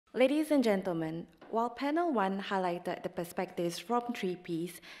Ladies and gentlemen, while panel 1 highlighted the perspectives from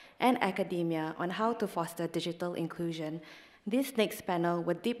 3Ps and academia on how to foster digital inclusion, this next panel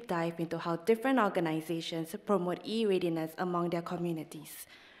will deep dive into how different organizations promote e-readiness among their communities.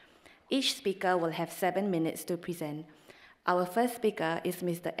 Each speaker will have 7 minutes to present. Our first speaker is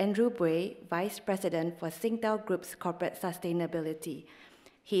Mr. Andrew Bui, Vice President for Singtel Group's Corporate Sustainability.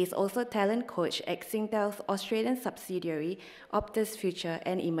 He is also talent coach at Singtel's Australian subsidiary, Optus Future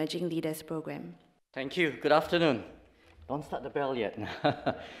and Emerging Leaders Program. Thank you. Good afternoon. Don't start the bell yet.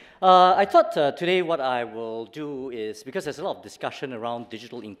 I thought today what I will do is, because there's a lot of discussion around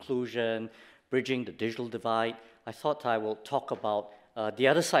digital inclusion, bridging the digital divide, I thought I will talk about the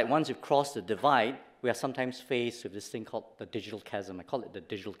other side. Once you've crossed the divide, we are sometimes faced with this thing called the digital chasm. I call it the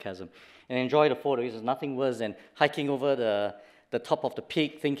digital chasm. And enjoy the photo. There's nothing worse than hiking over the top of the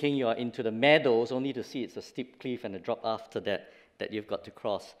peak, thinking you are into the meadows, only to see it's a steep cliff and a drop after that you've got to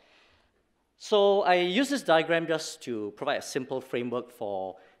cross. So I use this diagram just to provide a simple framework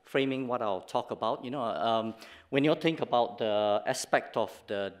for framing what I'll talk about. When you think about the aspect of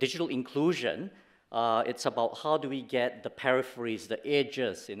the digital inclusion, it's about how do we get the peripheries, the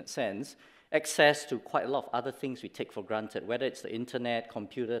edges, in a sense, access to quite a lot of other things we take for granted, whether it's the internet,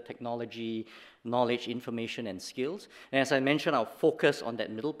 computer technology, knowledge, information, and skills. And as I mentioned, I'll focus on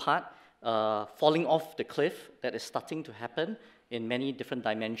that middle part, falling off the cliff that is starting to happen in many different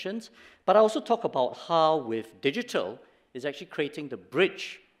dimensions. But I also talk about how with digital is actually creating the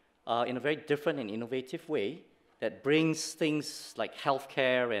bridge in a very different and innovative way that brings things like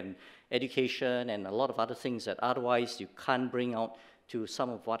healthcare and education and a lot of other things that otherwise you can't bring out to some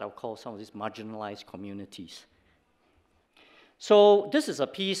of what I'll call some of these marginalized communities. So this is a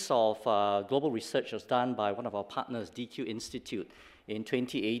piece of global research that was done by one of our partners, DQ Institute, in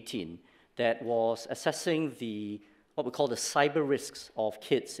 2018, that was assessing what we call the cyber risks of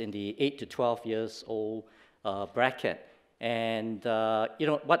kids in the 8 to 12 years old bracket. And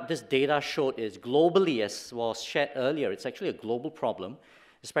what this data showed is globally, as was shared earlier, it's actually a global problem,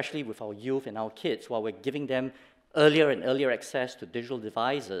 especially with our youth and our kids, while we're giving them earlier and earlier access to digital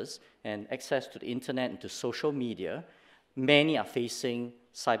devices and access to the internet and to social media. Many are facing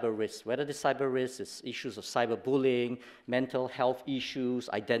cyber risks, whether the cyber risks is issues of cyberbullying, mental health issues,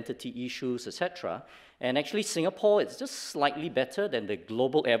 identity issues, etc. And actually Singapore is just slightly better than the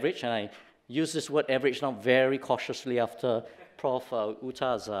global average, and I use this word average now very cautiously after Prof.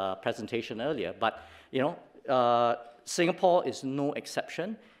 Uta's presentation earlier, but Singapore is no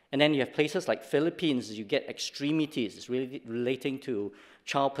exception. And then you have places like Philippines, you get extremities, it's really relating to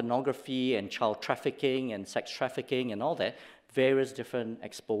child pornography and child trafficking and sex trafficking and all that, various different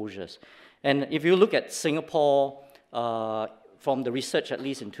exposures. And if you look at Singapore, from the research, at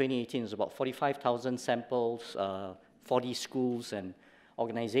least in 2018, it's about 45,000 samples, 40 schools and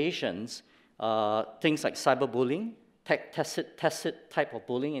organizations, things like cyberbullying, tacit type of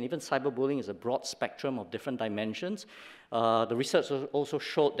bullying, and even cyberbullying is a broad spectrum of different dimensions. The research also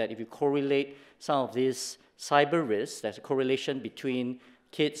showed that if you correlate some of these cyber risks, there's a correlation between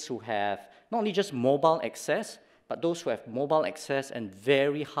kids who have not only just mobile access, but those who have mobile access and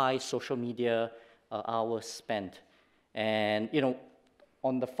very high social media hours spent. And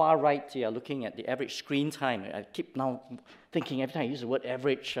on the far right, you're looking at the average screen time. I keep now thinking every time I use the word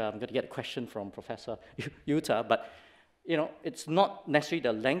average, I'm going to get a question from Professor Uta, but it's not necessarily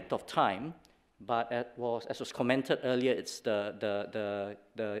the length of time, but as was commented earlier, it's the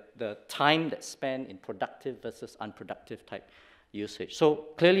time that's spent in productive versus unproductive type usage. So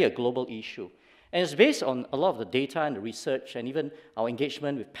clearly a global issue. And it's based on a lot of the data and the research and even our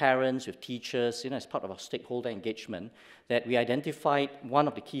engagement with parents, with teachers, as part of our stakeholder engagement, that we identified one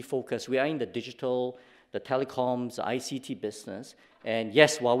of the key focus. We are in the digital, the telecoms, the ICT business. And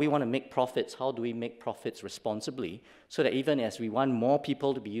yes, while we want to make profits, how do we make profits responsibly? So that even as we want more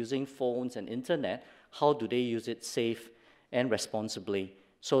people to be using phones and internet, how do they use it safe and responsibly?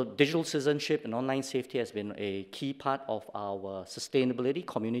 So digital citizenship and online safety has been a key part of our sustainability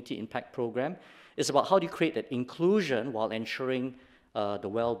community impact program. It's about how do you create that inclusion while ensuring the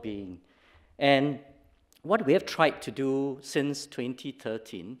well-being. And what we have tried to do since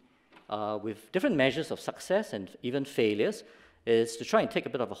 2013 with different measures of success and even failures is to try and take a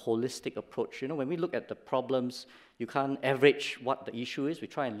bit of a holistic approach. When we look at the problems, you can't average what the issue is. We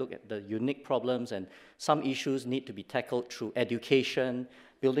try and look at the unique problems, and some issues need to be tackled through education,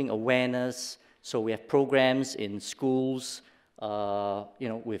 building awareness. So we have programs in schools,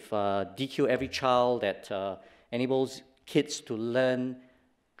 with DQ Every Child that enables kids to learn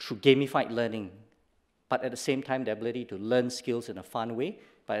through gamified learning, but at the same time, the ability to learn skills in a fun way,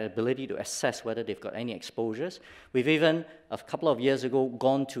 by the ability to assess whether they've got any exposures. We've even, a couple of years ago,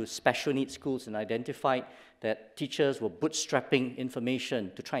 gone to special needs schools and identified that teachers were bootstrapping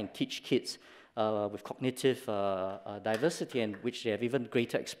information to try and teach kids with cognitive diversity, and which they have even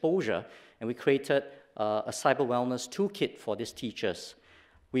greater exposure. And we created a cyber wellness toolkit for these teachers.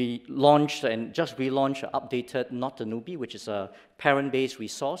 We launched and just relaunched an updated Not a Newbie, which is a parent-based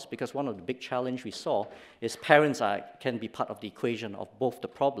resource, because one of the big challenges we saw is parents can be part of the equation of both the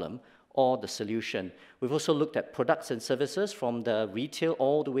problem or the solution. We've also looked at products and services from the retail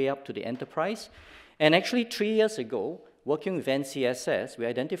all the way up to the enterprise. And actually 3 years ago, working with NCSS, we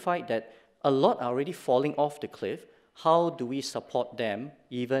identified that a lot are already falling off the cliff. How do we support them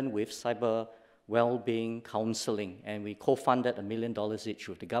even with cyber well-being counseling? And we co-funded $1 million each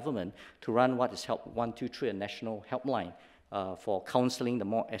with the government to run what is Help 123, a national helpline for counseling the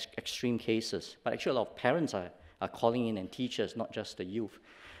more extreme cases. But actually a lot of parents are calling in, and teachers, not just the youth.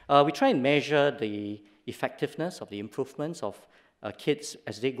 We try and measure the effectiveness of the improvements of kids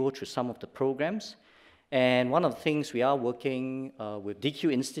as they go through some of the programs. And one of the things we are working with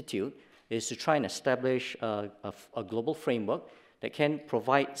DQ Institute is to try and establish a global framework that can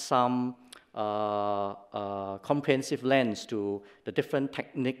provide some comprehensive lens to the different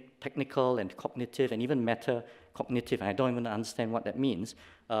technical and cognitive and even meta-cognitive, and I don't even understand what that means,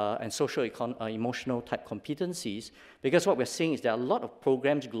 and social emotional type competencies, because what we're seeing is there are a lot of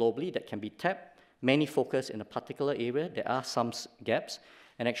programs globally that can be tapped, many focus in a particular area. There are some gaps,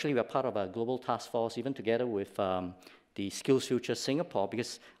 and actually we're part of a global task force, even together with the Skills Future Singapore,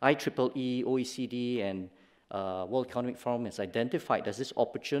 because IEEE, OECD, and World Economic Forum has identified there's this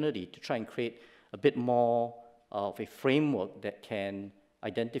opportunity to try and create a bit more of a framework that can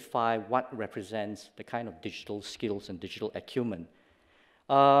identify what represents the kind of digital skills and digital acumen.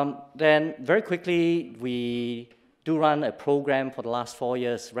 Then very quickly, we do run a program for the last 4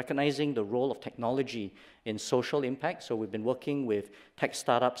 years recognizing the role of technology in social impact. So we've been working with tech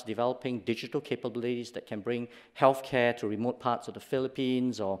startups developing digital capabilities that can bring healthcare to remote parts of the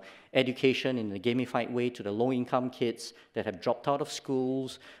Philippines, or education in a gamified way to the low-income kids that have dropped out of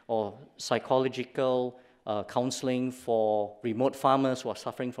schools, or psychological counseling for remote farmers who are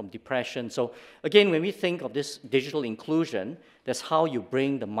suffering from depression. So again, when we think of this digital inclusion, that's how you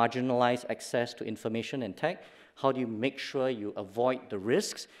bring the marginalized access to information and tech. How do you make sure you avoid the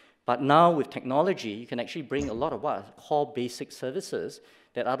risks? But now with technology, you can actually bring a lot of what core basic services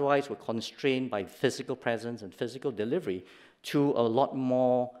that otherwise were constrained by physical presence and physical delivery to a lot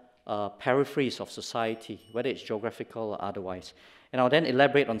more peripheries of society, whether it's geographical or otherwise. And I'll then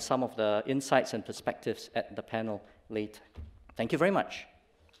elaborate on some of the insights and perspectives at the panel later. Thank you very much.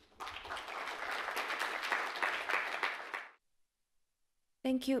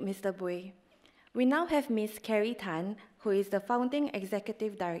 Thank you, Mr. Bui. We now have Ms. Carrie Tan, who is the founding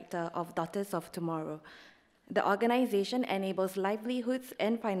executive director of Daughters of Tomorrow. The organization enables livelihoods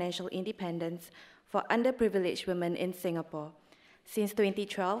and financial independence for underprivileged women in Singapore. Since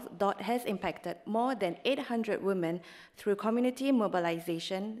 2012, DOT has impacted more than 800 women through community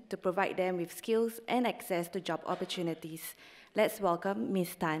mobilization to provide them with skills and access to job opportunities. Let's welcome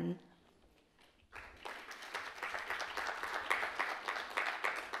Ms. Tan.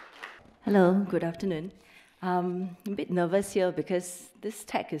 Hello, good afternoon. I'm a bit nervous here because this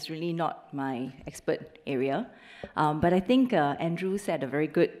tech is really not my expert area. But I think Andrew set a very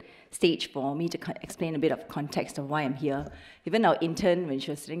good stage for me to explain a bit of context of why I'm here. Even our intern, when she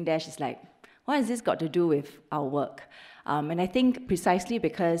was sitting there, she's like, what has this got to do with our work? And I think precisely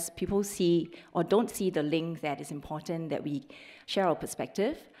because people see or don't see the link that is important that we share our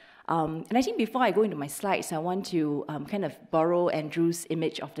perspective. And I think before I go into my slides, I want to kind of borrow Andrew's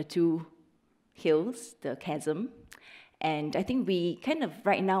image of the two hills, the chasm. And I think we kind of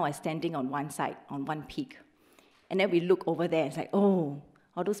right now are standing on one side, on one peak. And then we look over there, it's like, oh,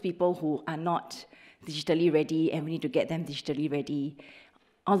 all those people who are not digitally ready and we need to get them digitally ready,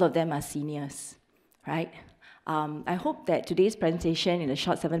 all of them are seniors, right? I hope that today's presentation, in a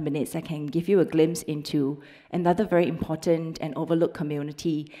short 7 minutes, I can give you a glimpse into another very important and overlooked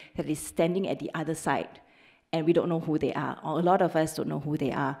community that is standing at the other side, and we don't know who they are, or a lot of us don't know who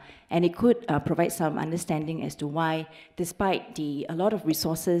they are. And it could provide some understanding as to why, despite a lot of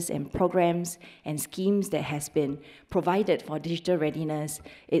resources and programs and schemes that has been provided for digital readiness,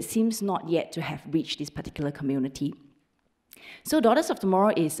 it seems not yet to have reached this particular community. So Daughters of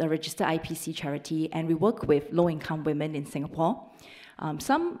Tomorrow is a registered IPC charity, and we work with low-income women in Singapore.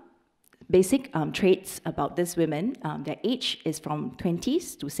 Some basic traits about these women, their age is from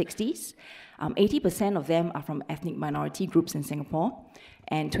 20s to 60s. 80% of them are from ethnic minority groups in Singapore,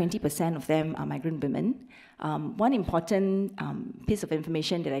 and 20% of them are migrant women. One important piece of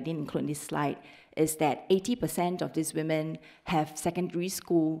information that I didn't include in this slide is that 80% of these women have secondary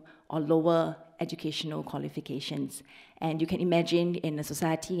school or lower educational qualifications. And you can imagine in a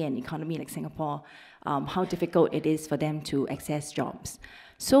society and economy like Singapore, how difficult it is for them to access jobs.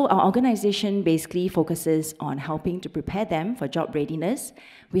 So our organization basically focuses on helping to prepare them for job readiness.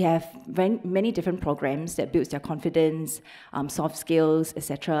 We have many different programs that build their confidence, soft skills,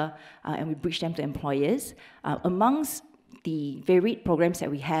 etc., and we bridge them to employers. Amongst the varied programs that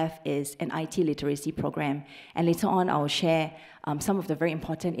we have is an IT literacy program, and later on I'll share some of the very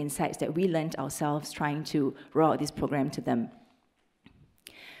important insights that we learned ourselves trying to roll out this program to them.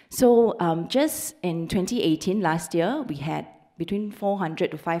 So just in 2018, last year, we had between 400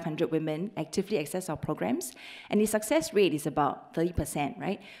 to 500 women actively access our programs, and the success rate is about 30%,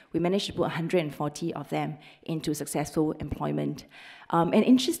 right? We managed to put 140 of them into successful employment. And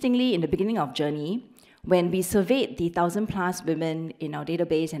interestingly, in the beginning of Journey, when we surveyed the 1,000+ women in our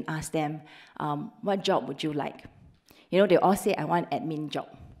database and asked them, what job would you like? You know, they all say, I want admin job.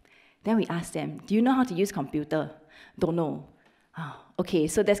 Then we asked them, do you know how to use computer? Don't know. Okay,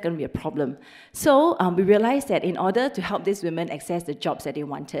 so that's going to be a problem. So we realized that in order to help these women access the jobs that they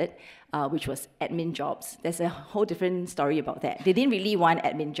wanted, which was admin jobs, there's a whole different story about that. They didn't really want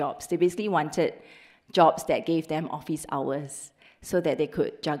admin jobs. They basically wanted jobs that gave them office hours so that they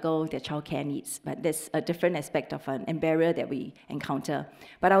could juggle their childcare needs. But there's a different aspect of a barrier that we encounter.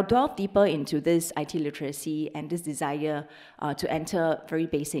 But I'll delve deeper into this IT literacy and this desire to enter very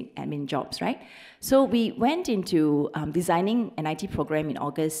basic admin jobs, right? So we went into designing an IT program in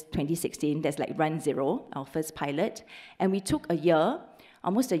August 2016. That's like Run Zero, our first pilot. And we took a year,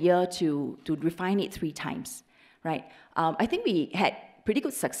 almost a year, to refine it 3 times, right? I think we had pretty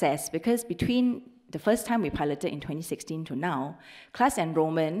good success because between the first time we piloted in 2016 to now, class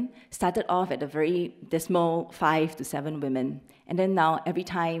enrollment started off at a very dismal 5 to 7 women. And then now, every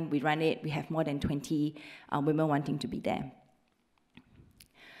time we run it, we have more than 20 women wanting to be there.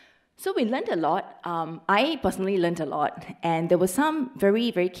 So we learned a lot. I personally learned a lot. And there were some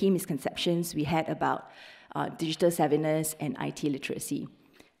very, very key misconceptions we had about digital savviness and IT literacy.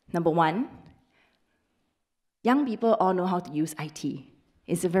 Number 1, young people all know how to use IT.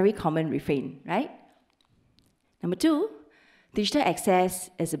 It's a very common refrain, right? Number 2, digital access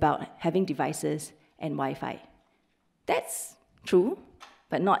is about having devices and Wi-Fi. That's true,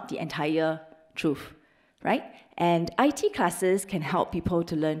 but not the entire truth, right? And IT classes can help people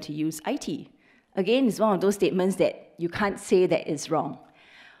to learn to use IT. Again, it's one of those statements that you can't say that is wrong.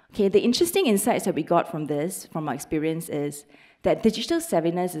 Okay, the interesting insights that we got from this, from our experience, is that digital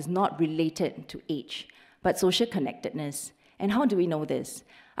savviness is not related to age, but social connectedness. And how do we know this?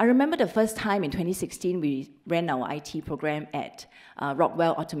 I remember the first time in 2016 we ran our IT program at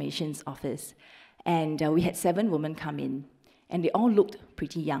Rockwell Automation's office. And we had 7 women come in, and they all looked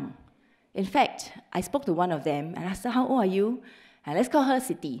pretty young. In fact, I spoke to one of them, and I asked her, how old are you? And let's call her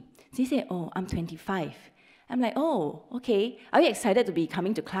Siti. She said, oh, I'm 25. I'm like, oh, okay. Are you excited to be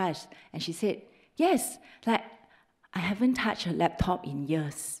coming to class? And she said, yes, like, I haven't touched a laptop in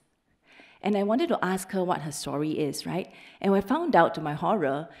years. And I wanted to ask her what her story is, right? And I found out, to my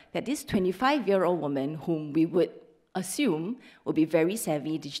horror, that this 25-year-old woman, whom we would assume would be very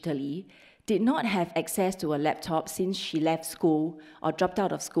savvy digitally, did not have access to a laptop since she left school or dropped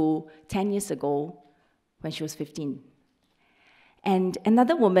out of school 10 years ago when she was 15. And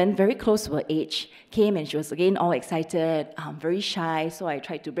another woman, very close to her age, came and she was again all excited, very shy, so I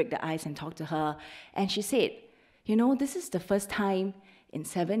tried to break the ice and talk to her. And she said, you know, this is the first time in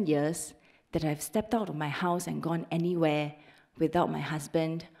 7 years that I've stepped out of my house and gone anywhere without my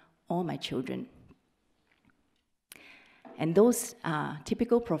husband or my children. And those are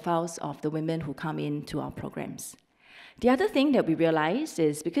typical profiles of the women who come into our programs. The other thing that we realized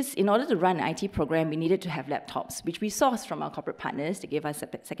is because in order to run an IT program, we needed to have laptops, which we sourced from our corporate partners. They gave us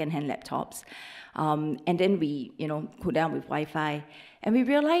second-hand laptops. And then we, put down with Wi-Fi. And we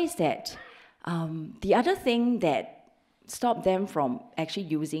realized that the other thing that stopped them from actually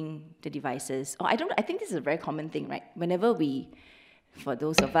using the devices, I think this is a very common thing, right? Whenever we, for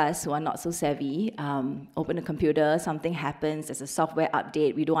those of us who are not so savvy, open a computer, something happens, there's a software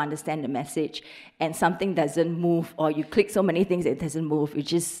update, we don't understand the message, and something doesn't move, or you click so many things that it doesn't move, you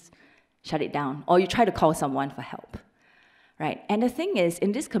just shut it down, or you try to call someone for help, right? And the thing is,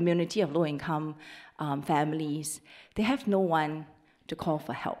 in this community of low-income families, they have no one to call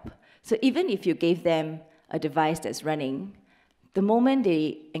for help. So even if you gave them a device that's running, the moment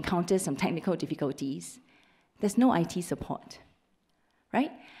they encounter some technical difficulties, there's no IT support.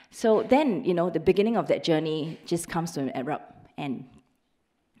 Right? So then, the beginning of that journey just comes to an abrupt end.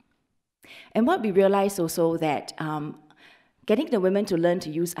 And what we realized also that getting the women to learn to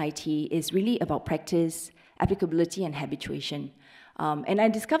use IT is really about practice, applicability, and habituation. And I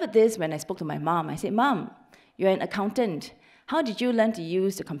discovered this when I spoke to my mom. I said, Mom, you're an accountant. How did you learn to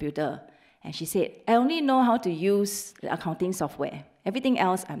use the computer? And she said, I only know how to use the accounting software. Everything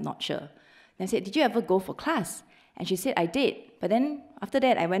else, I'm not sure. And I said, did you ever go for class? And she said, I did. But then after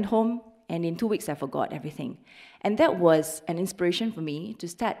that, I went home, and in 2 weeks, I forgot everything. And that was an inspiration for me to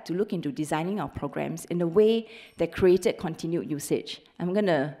start to look into designing our programs in a way that created continued usage. I'm going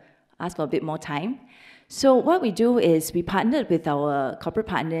to ask for a bit more time. So what we do is we partnered with our corporate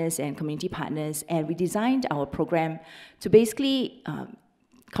partners and community partners, and we designed our program to basically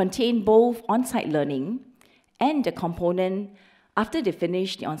contain both on-site learning and the component after they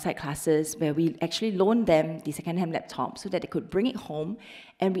finish the on-site classes, where we actually loaned them the second-hand laptop so that they could bring it home,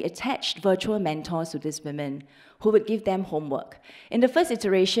 and we attached virtual mentors to these women who would give them homework. In the first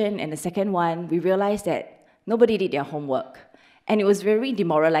iteration and the second one, we realized that nobody did their homework. And it was very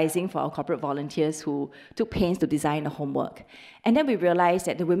demoralizing for our corporate volunteers who took pains to design the homework. And then we realized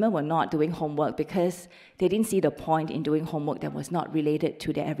that the women were not doing homework because they didn't see the point in doing homework that was not related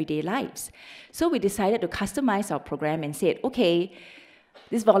to their everyday lives. So we decided to customize our program and said, okay,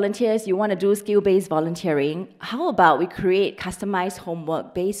 these volunteers, you want to do skill-based volunteering, how about we create customized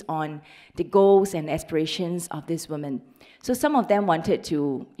homework based on the goals and aspirations of these women? So some of them wanted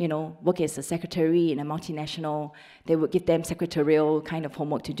to, work as a secretary in a multinational. They would give them secretarial kind of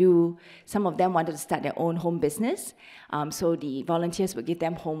homework to do. Some of them wanted to start their own home business. So the volunteers would give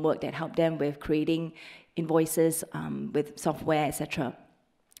them homework that helped them with creating invoices with software, etc.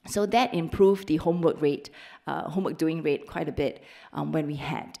 So that improved the homework doing rate quite a bit when we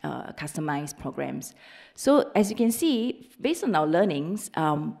had customized programs. So as you can see, based on our learnings,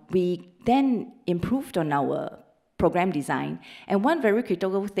 we then improved on our program design. And one very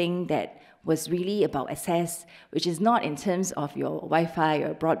critical thing that was really about access, which is not in terms of your Wi-Fi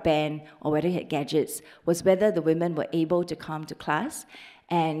or broadband or whether you had gadgets, was whether the women were able to come to class.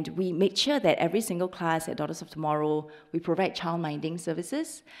 And we made sure that every single class at Daughters of Tomorrow, we provide child-minding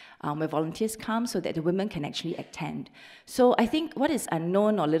services where volunteers come so that the women can actually attend. So I think what is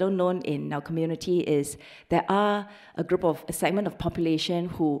unknown or little known in our community is there are a segment of population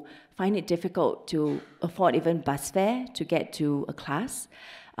who find it difficult to afford even bus fare to get to a class.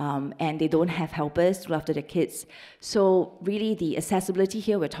 And they don't have helpers to look after their kids. So really the accessibility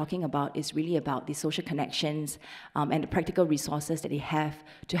here we're talking about is really about the social connections and the practical resources that they have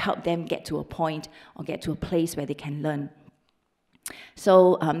to help them get to a point or get to a place where they can learn.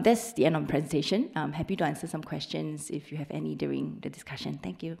 So that's the end of the presentation. I'm happy to answer some questions if you have any during the discussion.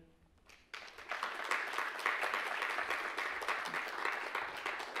 Thank you.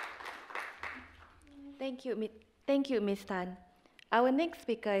 Thank you, Ms. Tan. Our next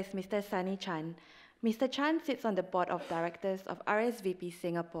speaker is Mr. Sunny Chan. Mr. Chan sits on the board of directors of RSVP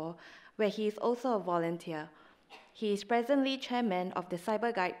Singapore, where he is also a volunteer. He is presently chairman of the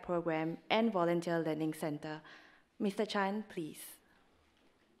Cyber Guide program and Volunteer Learning Center. Mr. Chan, please.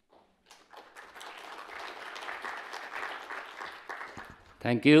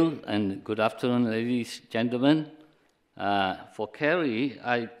 Thank you, and good afternoon, ladies and gentlemen. For Carrie,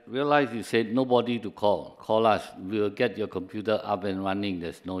 I realized you said nobody to call. Call us. We'll get your computer up and running.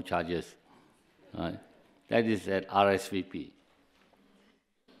 There's no charges. Right? That is at RSVP.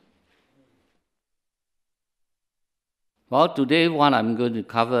 Well, today what I'm going to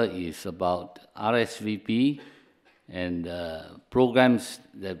cover is about RSVP and programs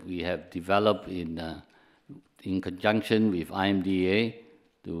that we have developed in conjunction with IMDA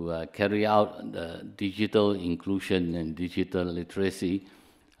to carry out the digital inclusion and digital literacy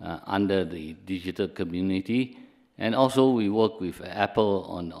under the digital community. And also we work with Apple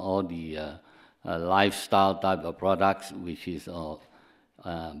on all the lifestyle type of products, which is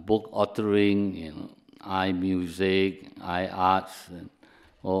book authoring, iMusic, iArts, and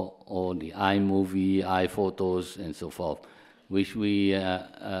all the iMovie, iPhotos, and so forth, which we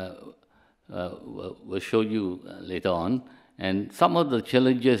will show you later on. And some of the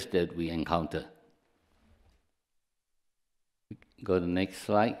challenges that we encounter. Go to the next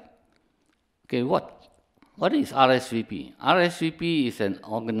slide. Okay, what is RSVP? RSVP is an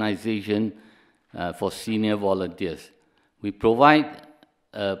organization for senior volunteers. We provide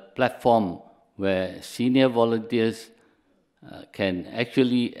a platform where senior volunteers can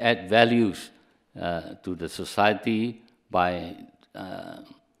actually add values to the society by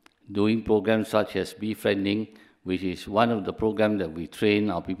doing programs such as befriending, which is one of the programs that we train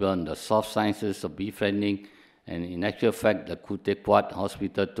our people on the soft sciences of befriending. And in actual fact, the Khoo Teck Puat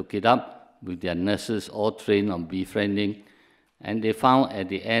Hospital took it up with their nurses all trained on befriending. And they found at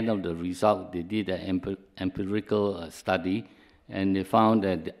the end of the result, they did an empirical study, and they found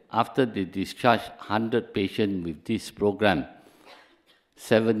that after they discharged 100 patients with this program,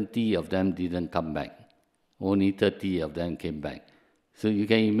 70 of them didn't come back. Only 30 of them came back. So you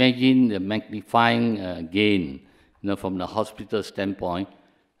can imagine the magnifying gain, from the hospital standpoint.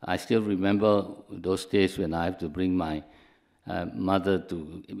 I still remember those days when I have to bring my mother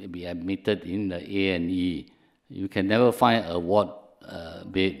to be admitted in the A&E. You can never find a ward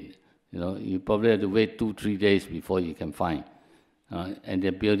bed. You probably have to wait 2-3 days before you can find. And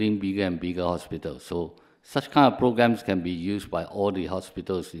they're building bigger and bigger hospitals. So such kind of programs can be used by all the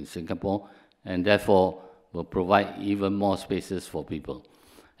hospitals in Singapore, and therefore will provide even more spaces for people.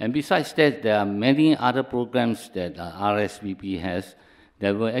 And besides that, there are many other programs that RSVP has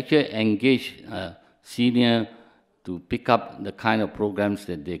that will actually engage senior to pick up the kind of programs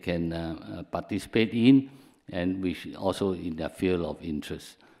that they can participate in, and which also in their field of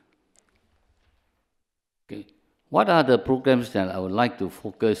interest. Okay. What are the programs that I would like to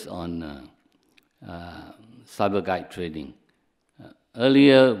focus on cyber guide training?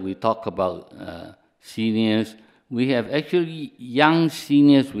 Earlier, we talked about seniors. We have actually young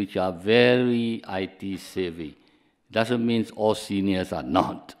seniors which are very IT savvy. Doesn't mean all seniors are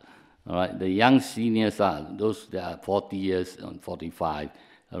not. All right, the young seniors are those that are 40 years and 45,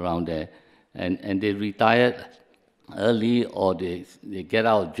 around there, and they retired early, or they get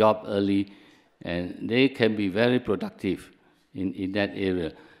out of job early, and they can be very productive in that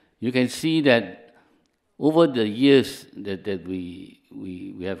area. You can see that over the years that we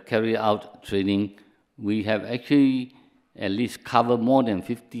have carried out training, we have actually at least covered more than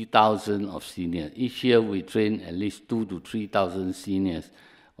 50,000 of seniors. Each year we train at least 2,000 to 3,000 seniors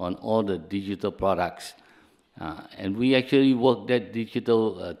on all the digital products. And we actually work that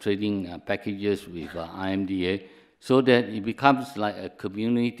digital training packages with IMDA, so that it becomes like a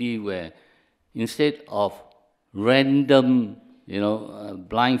community where instead of random,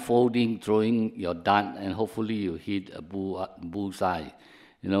 blindfolding, throwing your dart and hopefully you hit a bullseye,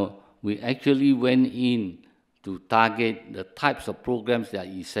 we actually went in to target the types of programs that are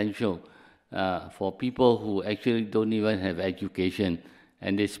essential for people who actually don't even have education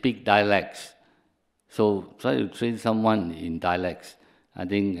and they speak dialects. So try to train someone in dialects. I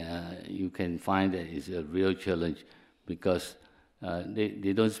think you can find that it's a real challenge, because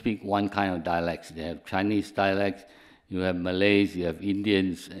they don't speak one kind of dialects. They have Chinese dialects, you have Malays, you have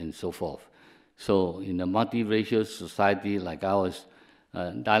Indians, and so forth. So in a multiracial society like ours,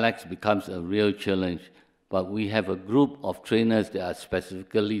 dialects becomes a real challenge. But we have a group of trainers that are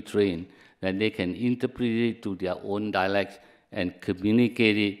specifically trained, that they can interpret it to their own dialects and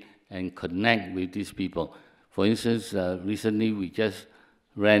communicate it and connect with these people. For instance, recently we just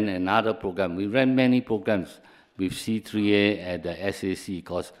ran another program. We ran many programs with C3A at the SAC,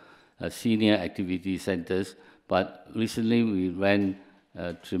 called Senior Activity Centers. But recently we ran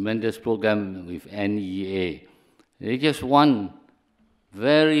a tremendous program with NEA. They just won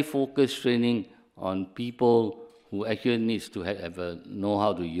very focused training on people who actually needs to know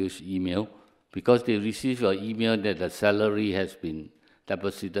how to use email, because they receive your email that the salary has been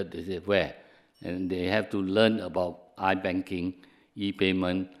deposited. They say, where? And they have to learn about iBanking,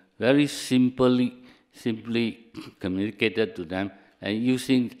 e-payment, very simply communicated to them, and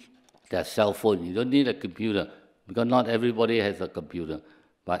using their cell phone. You don't need a computer, because not everybody has a computer,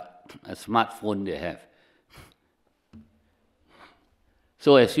 but a smartphone they have.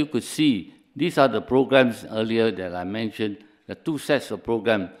 So as you could see, these are the programs earlier that I mentioned, the two sets of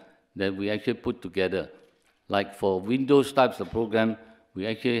programs that we actually put together. Like for Windows types of program, we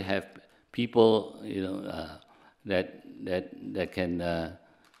actually have people, that can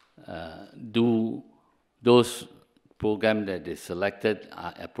do those programs that they selected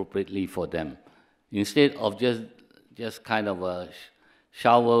appropriately for them. Instead of just kind of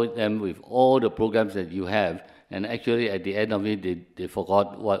shower them with all the programs that you have, and actually at the end of it, they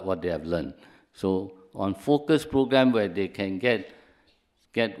forgot what they have learned. So on focus program where they can get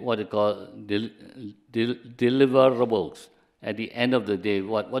what they call deliverables, at the end of the day,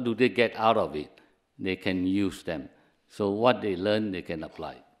 what do they get out of it? They can use them. So what they learn, they can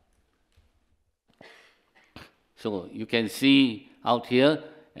apply. So you can see out here,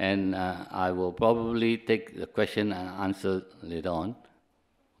 and I will probably take the question and answer later on.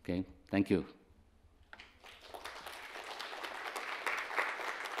 Okay, thank you.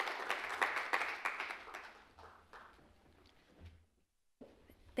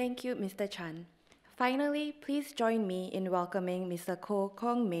 Thank you, Mr. Chan. Finally, please join me in welcoming Mr. Koh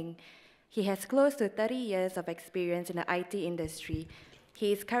Kong Ming. He has close to 30 years of experience in the IT industry.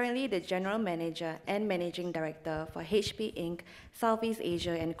 He is currently the General Manager and Managing Director for HP Inc., Southeast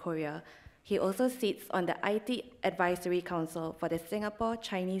Asia and Korea. He also sits on the IT Advisory Council for the Singapore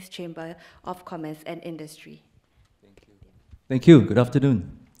Chinese Chamber of Commerce and Industry. Thank you. Good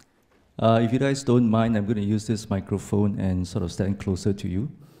afternoon. If you guys don't mind, I'm going to use this microphone and sort of stand closer to you.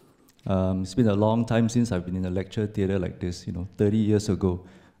 It's been a long time since I've been in a lecture theatre like this, 30 years ago.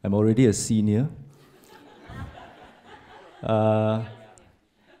 I'm already a senior.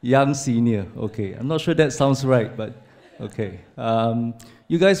 Young senior, okay. I'm not sure that sounds right, but okay.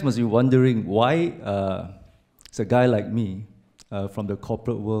 You guys must be wondering why it's a guy like me from the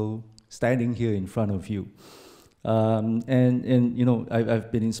corporate world standing here in front of you. I've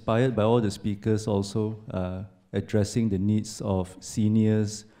been inspired by all the speakers also addressing the needs of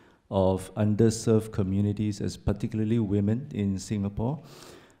seniors, of underserved communities, as particularly women in Singapore.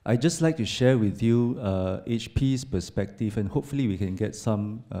 I'd just like to share with you HP's perspective, and hopefully we can get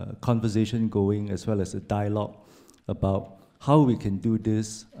some conversation going as well as a dialogue about how we can do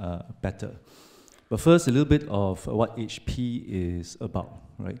this better. But first, a little bit of what HP is about,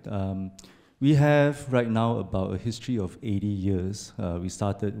 right? We have right now about a history of 80 years. We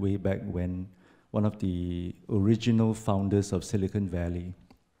started way back when one of the original founders of Silicon Valley.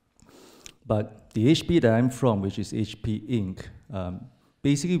 But the HP that I'm from, which is HP Inc.,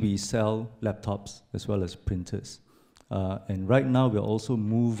 basically we sell laptops as well as printers. And right now we're also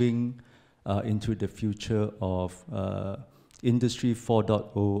moving into the future of Industry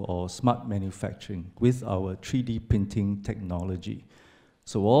 4.0 or smart manufacturing with our 3D printing technology.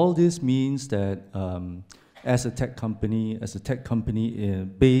 So all this means that as a tech company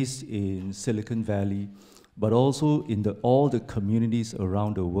based in Silicon Valley, but also in all the communities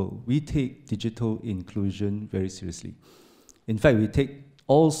around the world, we take digital inclusion very seriously. In fact, we take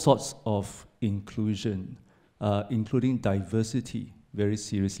all sorts of inclusion, including diversity, very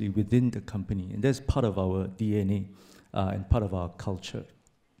seriously within the company. And that's part of our DNA and part of our culture.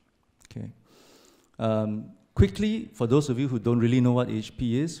 Okay. Quickly, for those of you who don't really know what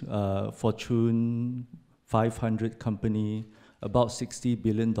HP is, Fortune 500 company, about $60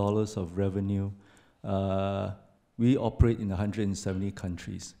 billion of revenue. We operate in 170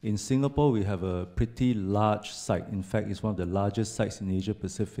 countries. In Singapore, we have a pretty large site. In fact, it's one of the largest sites in Asia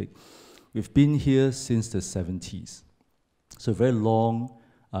Pacific. We've been here since the 70s. So very long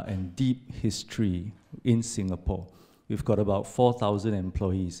and deep history in Singapore. We've got about 4,000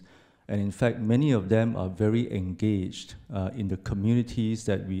 employees. And in fact, many of them are very engaged in the communities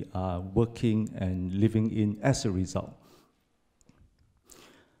that we are working and living in as a result.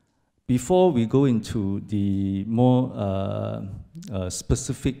 Before we go into the more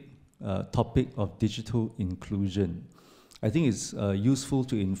specific topic of digital inclusion, I think it's useful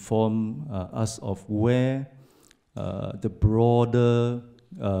to inform us of where the broader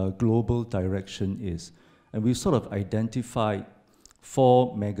global direction is. And we've sort of identified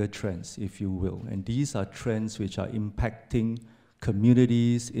 4 mega trends, if you will. And these are trends which are impacting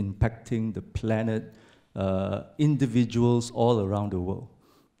communities, impacting the planet, individuals all around the world.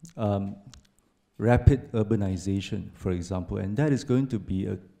 Rapid urbanization, for example, and that is going to be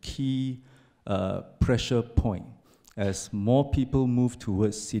a key pressure point as more people move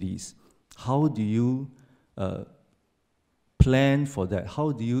towards cities. How do you plan for that?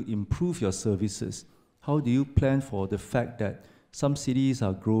 How do you improve your services? How do you plan for the fact that some cities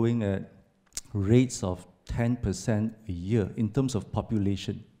are growing at rates of 10% a year in terms of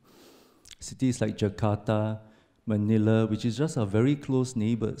population? Cities like Jakarta, Manila, which is just our very close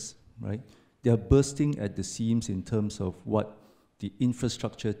neighbors, right? They are bursting at the seams in terms of what the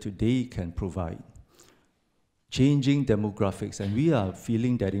infrastructure today can provide. Changing demographics, and we are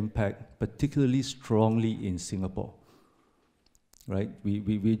feeling that impact particularly strongly in Singapore, right?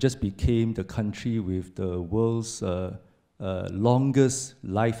 We just became the country with the world's longest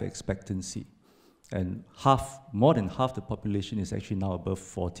life expectancy. And more than half the population is actually now above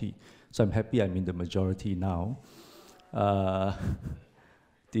 40. So I'm happy I'm in the majority now.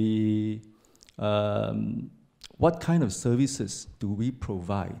 What kind of services do we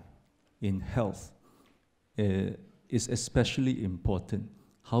provide in health is especially important.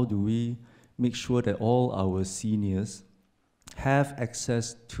 How do we make sure that all our seniors have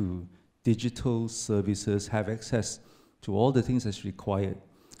access to digital services, have access to all the things that's required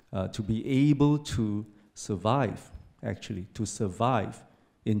to be able to survive, actually, to survive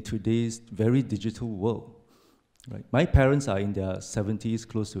in today's very digital world. Right? My parents are in their 70s,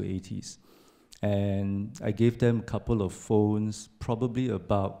 close to 80s, and I gave them a couple of phones probably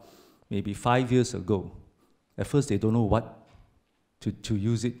about maybe 5 years ago. At first, they don't know what to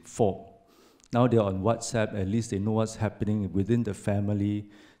use it for. Now they're on WhatsApp, at least they know what's happening within the family.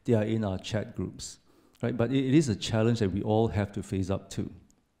 They are in our chat groups, right? But it is a challenge that we all have to face up to.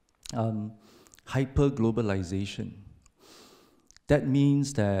 Hyper-globalization. That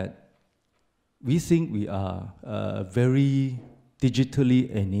means that we think we are very digitally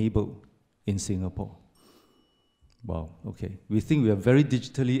enabled in Singapore. Wow, okay. We think we are very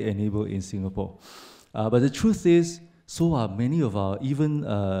digitally enabled in Singapore. But the truth is, so are many of our even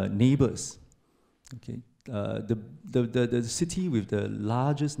neighbors. Okay, the city with the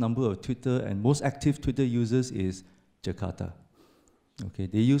largest number of Twitter and most active Twitter users is Jakarta. Okay,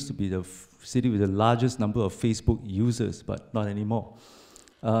 they used to be the city with the largest number of Facebook users, but not anymore.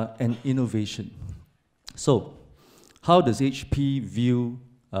 And innovation. So, how does HP view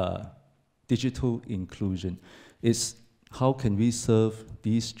digital inclusion? It's how can we serve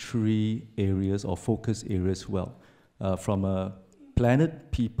these three areas or focus areas well, from a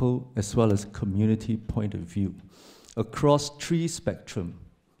planet, people, as well as community point of view. Across three spectrum,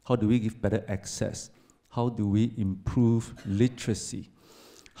 how do we give better access? How do we improve literacy?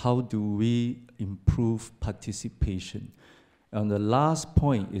 How do we improve participation? And the last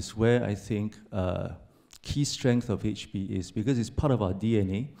point is where I think key strength of HP is, because it's part of our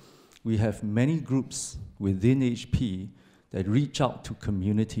DNA. We have many groups within HP that reach out to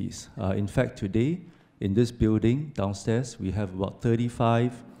communities. In fact, today, in this building downstairs, we have about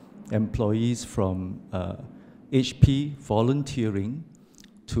 35 employees from HP volunteering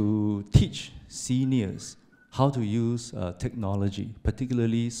to teach seniors how to use technology,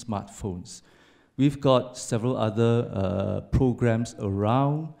 particularly smartphones. We've got several other programs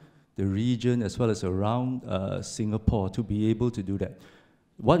around the region as well as around Singapore to be able to do that.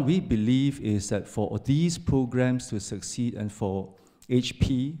 What we believe is that for these programs to succeed and for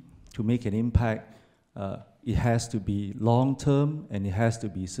HP to make an impact, it has to be long-term and it has to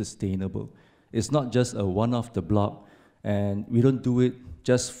be sustainable. It's not just a one-off the block, and we don't do it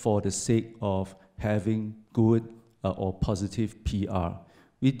just for the sake of having good or positive PR.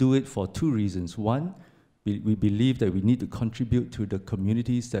 We do it for two reasons. One, we believe that we need to contribute to the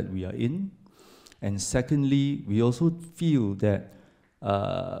communities that we are in. And secondly, we also feel that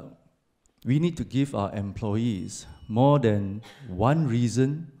we need to give our employees more than one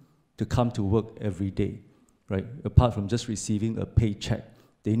reason to come to work every day, right? Apart from just receiving a paycheck,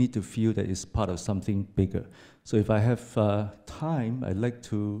 they need to feel that it's part of something bigger. So if I have time, I'd like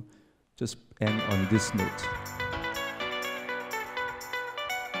to just end on this note.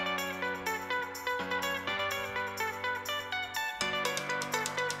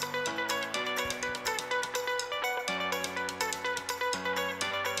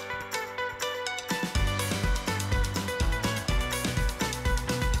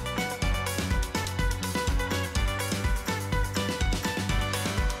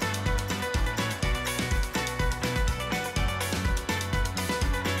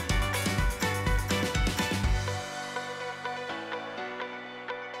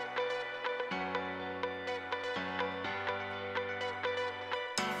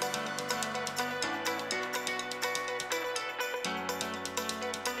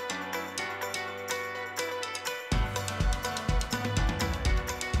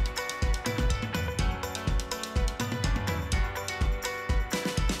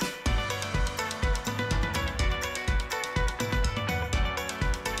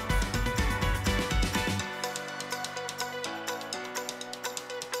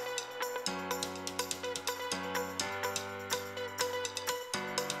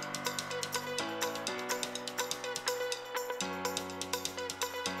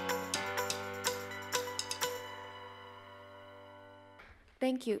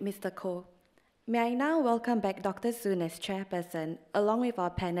 Thank you, Mr. Koh. May I now welcome back Dr. Soon as chairperson, along with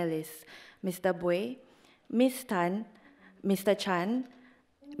our panelists, Mr. Bui, Ms. Tan, Mr. Chan,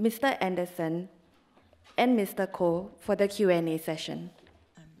 Mr. Anderson, and Mr. Koh for the Q&A session.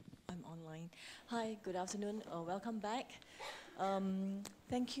 I'm online. Hi, good afternoon. Welcome back.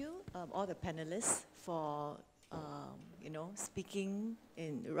 Thank you, all the panelists, for speaking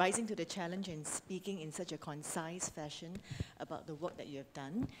rising to the challenge and speaking in such a concise fashion about the work that you have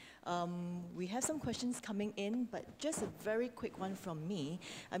done. We have some questions coming in, but just a very quick one from me.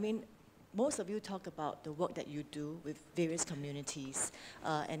 I mean, most of you talk about the work that you do with various communities,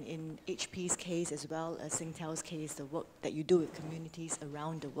 and in HP's case as well as Singtel's case, the work that you do with communities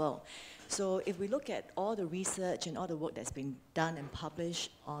around the world. So if we look at all the research and all the work that's been done and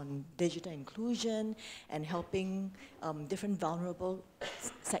published on digital inclusion and helping different vulnerable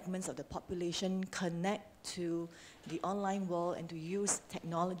segments of the population connect to the online world and to use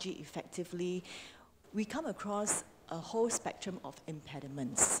technology effectively, we come across a whole spectrum of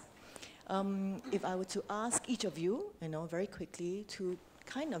impediments. If I were to ask each of you, very quickly, to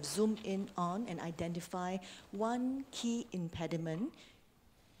kind of zoom in on and identify one key impediment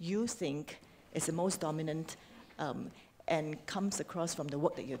you think is the most dominant and comes across from the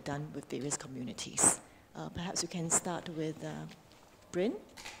work that you've done with various communities. Perhaps you can start with Bryn.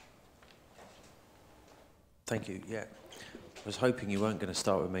 Thank you, yeah. I was hoping you weren't going to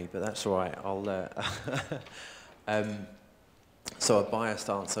start with me, but that's all right. I'll. So a biased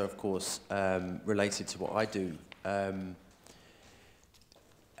answer, of course, related to what I do. And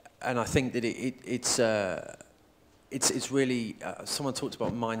I think that it's really, someone talked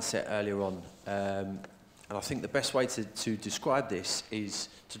about mindset earlier on, and I think the best way to describe this is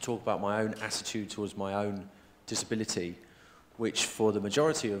to talk about my own attitude towards my own disability, which for the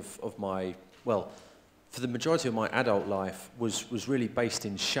majority of my, for the majority of my adult life was really based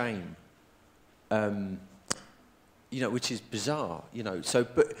in shame, which is bizarre, So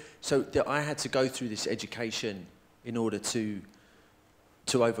I had to go through this education in order to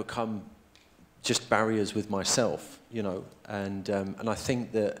overcome just barriers with myself, and I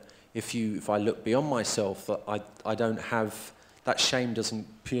think that if I look beyond myself, that I don't have, that shame doesn't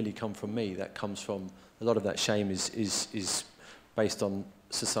purely come from me. That comes from, a lot of that shame is based on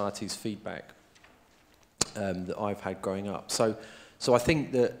society's feedback that I've had growing up. So I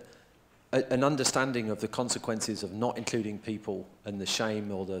think that an understanding of the consequences of not including people and the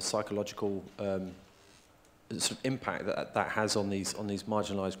shame or the psychological sort of impact that has on these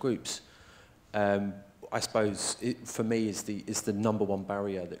marginalised groups, I suppose for me is the number one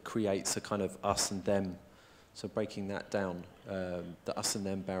barrier that creates a kind of us and them. So breaking that down, the us and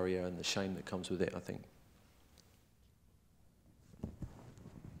them barrier and the shame that comes with it, I think.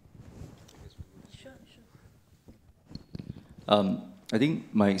 Sure. I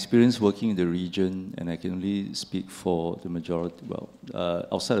think my experience working in the region, and I can only speak for the majority,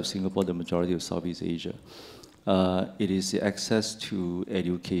 outside of Singapore, the majority of Southeast Asia, it is the access to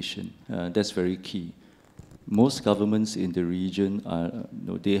education. That's very key. Most governments in the region,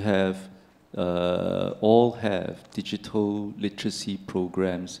 they have, all have digital literacy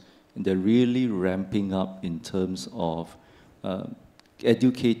programs, and they're really ramping up in terms of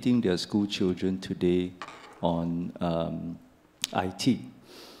educating their school children today on IT.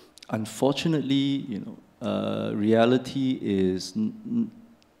 Unfortunately, reality is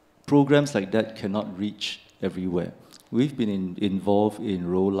programs like that cannot reach everywhere. We've been involved in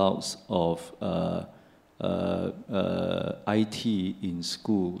rollouts of IT in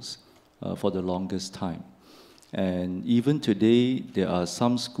schools for the longest time. And even today, there are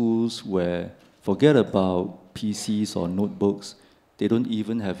some schools where, forget about PCs or notebooks, they don't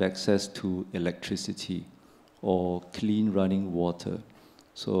even have access to electricity or clean running water.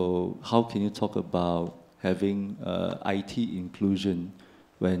 So how can you talk about having IT inclusion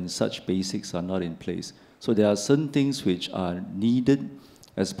when such basics are not in place? So there are certain things which are needed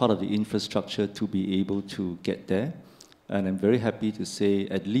as part of the infrastructure to be able to get there. And I'm very happy to say,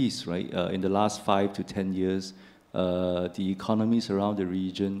 at least, in the last 5 to 10 years, the economies around the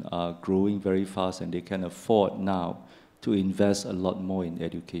region are growing very fast, and they can afford now to invest a lot more in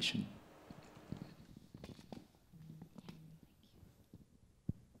education.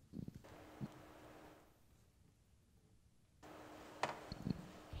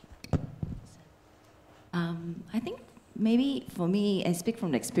 I think maybe for me, I speak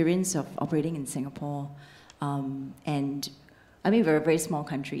from the experience of operating in Singapore, and I mean, we're a very small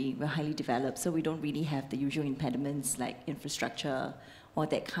country, we're highly developed, so we don't really have the usual impediments like infrastructure or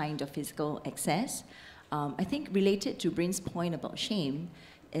that kind of physical access. I think related to Bryn's point about shame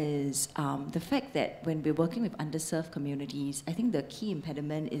is the fact that when we're working with underserved communities, I think the key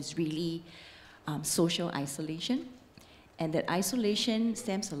impediment is really social isolation, and that isolation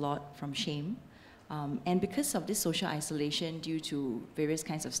stems a lot from shame. And because of this social isolation due to various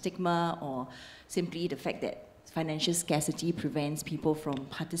kinds of stigma or simply the fact that financial scarcity prevents people from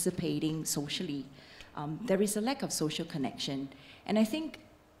participating socially, there is a lack of social connection. And I think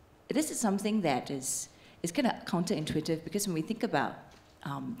this is something that is kind of counterintuitive, because when we think about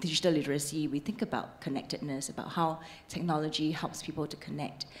digital literacy, we think about connectedness, about how technology helps people to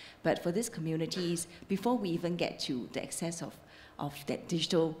connect. But for these communities, before we even get to the access of that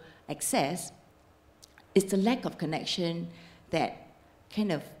digital access, it's the lack of connection that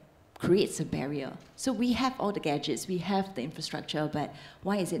kind of creates a barrier. So we have all the gadgets, we have the infrastructure, but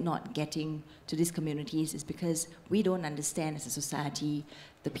why is it not getting to these communities? It's because we don't understand as a society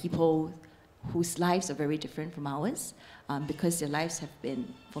the people whose lives are very different from ours, because their lives have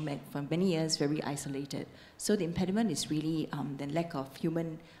been, for many years, very isolated. So the impediment is really the lack of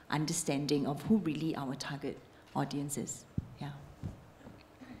human understanding of who really our target audience is. Yeah.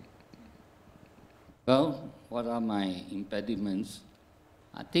 Well, what are my impediments?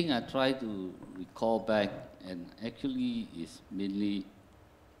 I think I try to recall back, and actually it's mainly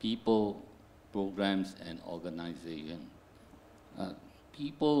people, programs, and organization.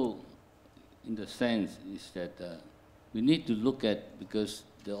 People, in the sense, is that we need to look at, because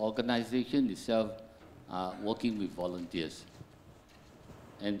the organization itself are working with volunteers.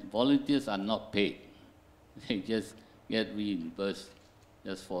 And volunteers are not paid. They just get reimbursed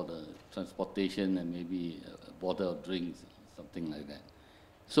just for the transportation and maybe a bottle of drinks, something like that.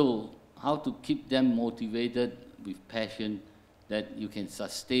 So how to keep them motivated with passion that you can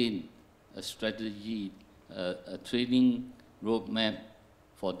sustain a strategy, a training roadmap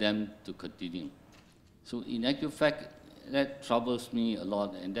for them to continue. So in actual fact, that troubles me a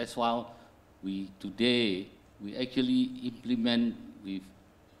lot, and that's why today we actually implement with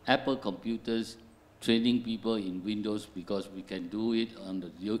Apple computers training people in Windows, because we can do it on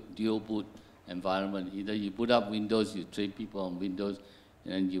the dual boot environment. Either you boot up Windows, you train people on Windows,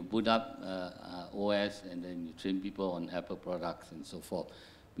 and you boot up OS, and then you train people on Apple products and so forth.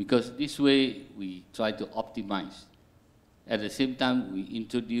 Because this way we try to optimize. At the same time, we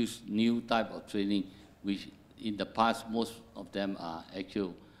introduce new type of training, which in the past most of them are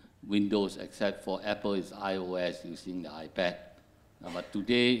actual Windows, except for Apple is iOS using the iPad. But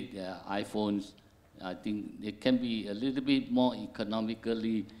today, there are iPhones. I think it can be a little bit more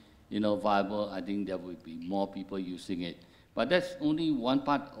economically, viable. I think there will be more people using it. But that's only one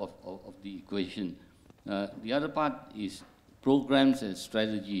part of the equation. The other part is programs and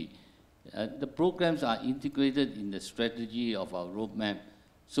strategy. The programs are integrated in the strategy of our roadmap,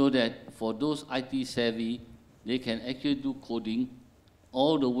 so that for those IT savvy, they can actually do coding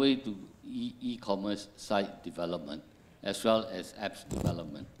all the way to e-commerce site development, as well as apps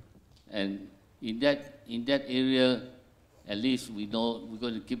development. And in that area, at least we know we're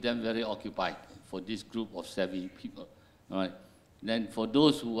going to keep them very occupied for this group of savvy people. All right. Then for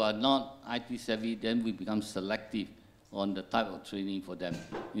those who are not IT savvy, then we become selective on the type of training for them.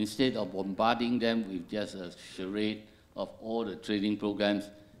 Instead of bombarding them with just a charade of all the training programs,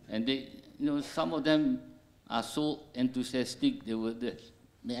 and they, some of them are so enthusiastic, they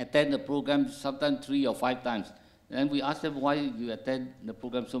may attend the program sometimes 3 or 5 times. And we ask them, why you attend the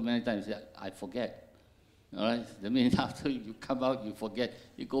program so many times? They say, I forget. All right? That means after you come out, you forget.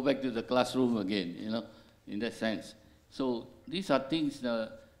 You go back to the classroom again, in that sense. So these are things,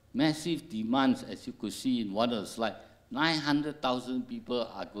 massive demands, as you could see in one of the slides. 900,000 people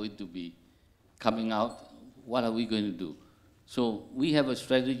are going to be coming out. What are we going to do? So we have a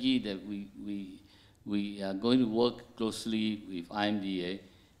strategy that we are going to work closely with IMDA,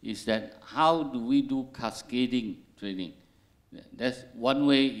 is that how do we do cascading training? That's one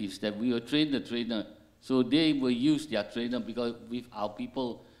way, is that we will train the trainer, so they will use their trainer, because with our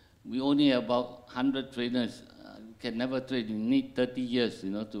people, we only have about 100 trainers. We can never train. You need 30 years,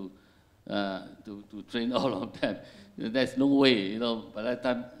 to train all of them. There's no way, by that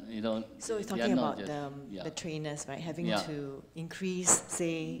time, So we're talking about the trainers, right? Having to increase,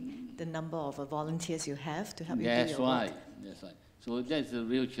 say, the number of volunteers you have to help you do your work. That's right. So that's a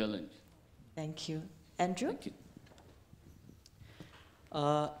real challenge. Thank you. Andrew? Thank you.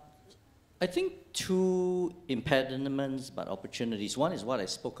 I think 2 impediments but opportunities. One is what I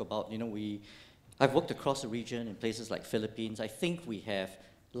spoke about. I've worked across the region in places like Philippines. I think we have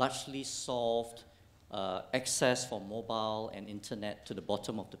largely solved access for mobile and internet to the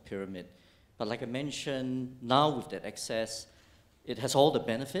bottom of the pyramid. But like I mentioned, now with that access, it has all the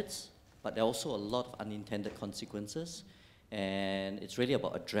benefits, but there are also a lot of unintended consequences. And it's really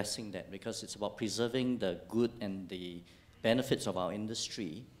about addressing that, because it's about preserving the good and the benefits of our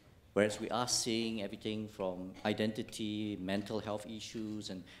industry, whereas we are seeing everything from identity, mental health issues,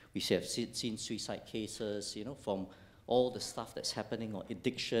 and we have seen suicide cases, from all the stuff that's happening, or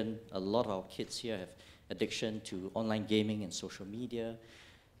addiction. A lot of our kids here have addiction to online gaming and social media.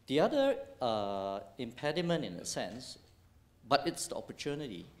 The other impediment, in a sense, but it's the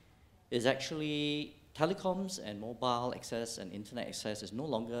opportunity, is actually telecoms and mobile access and internet access is no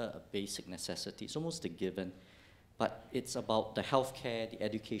longer a basic necessity. It's almost a given. But it's about the healthcare, the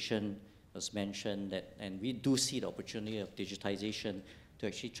education was mentioned, and we do see the opportunity of digitization to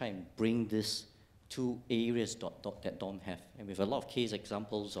actually try and bring this to areas that don't have. And we have a lot of case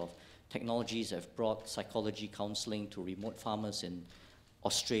examples of technologies that have brought psychology counseling to remote farmers in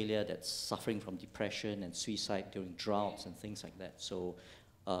Australia that's suffering from depression and suicide during droughts and things like that. So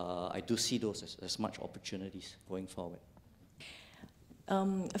I do see those as much opportunities going forward.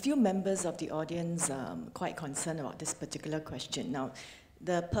 A few members of the audience are quite concerned about this particular question. Now,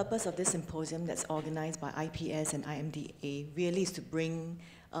 the purpose of this symposium that's organized by IPS and IMDA really is to bring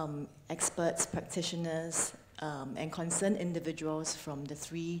experts, practitioners, and concerned individuals from the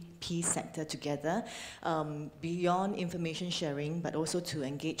 3P sector together, beyond information sharing, but also to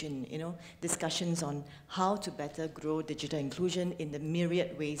engage in discussions on how to better grow digital inclusion in the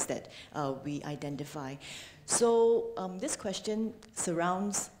myriad ways that we identify. So this question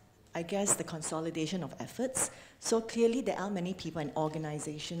surrounds, I guess, the consolidation of efforts. So clearly there are many people and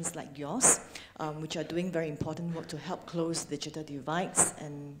organizations like yours which are doing very important work to help close digital divides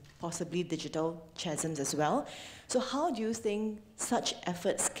and possibly digital chasms as well. So how do you think such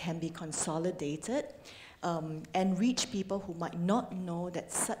efforts can be consolidated and reach people who might not know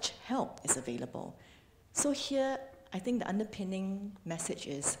that such help is available? So here, I think the underpinning message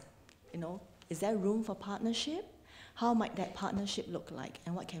is, is there room for partnership? How might that partnership look like,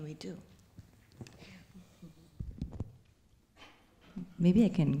 and what can we do? Maybe I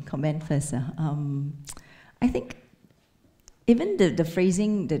can comment first. I think even the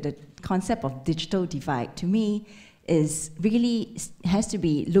phrasing, the concept of digital divide, to me, is really has to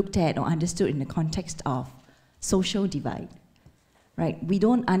be looked at or understood in the context of social divide. Right? We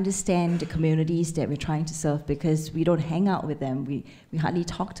don't understand the communities that we're trying to serve because we don't hang out with them, we hardly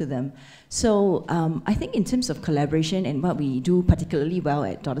talk to them. So I think in terms of collaboration, and what we do particularly well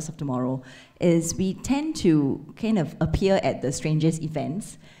at Daughters of Tomorrow is we tend to kind of appear at the strangest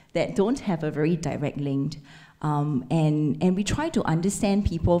events that don't have a very direct link. And we try to understand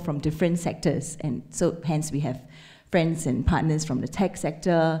people from different sectors, and so hence we have friends and partners from the tech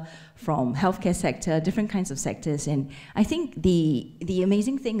sector, from healthcare sector, different kinds of sectors. And I think the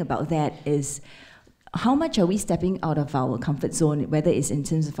amazing thing about that is how much are we stepping out of our comfort zone, whether it's in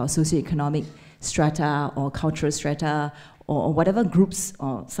terms of our socioeconomic strata or cultural strata or whatever groups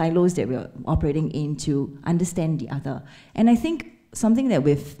or silos that we're operating in, to understand the other. And I think something that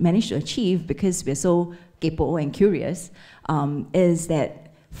we've managed to achieve, because we're so kaypoh and curious, is that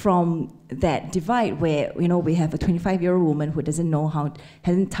from that divide where we have a 25-year-old woman who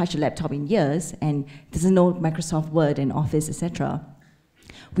hasn't touched a laptop in years and doesn't know Microsoft Word and Office, etc.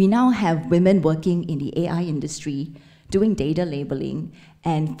 We now have women working in the AI industry doing data labeling,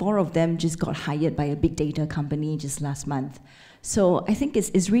 and 4 of them just got hired by a big data company just last month. So I think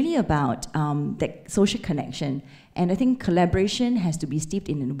it's really about that social connection. And I think collaboration has to be steeped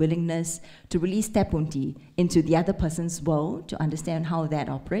in a willingness to really step into the other person's world, to understand how that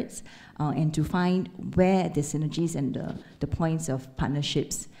operates, and to find where the synergies and the points of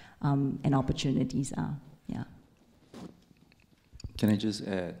partnerships and opportunities are. Yeah. Can I just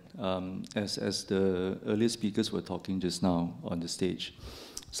add, as the earlier speakers were talking just now on the stage,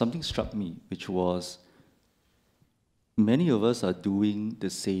 something struck me, which was many of us are doing the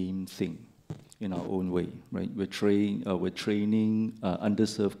same thing in our own way, right? We're training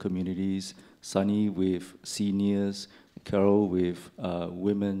underserved communities, Sunny with seniors, Carol with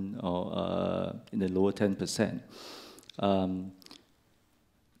women or in the lower 10%.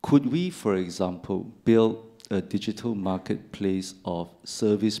 Could we, for example, build a digital marketplace of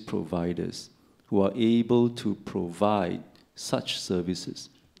service providers who are able to provide such services?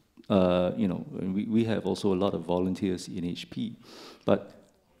 We have also a lot of volunteers in HP, but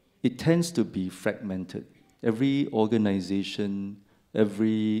it tends to be fragmented. Every organization,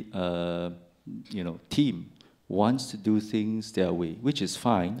 every team wants to do things their way, which is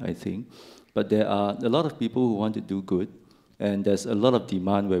fine, I think. But there are a lot of people who want to do good, and there's a lot of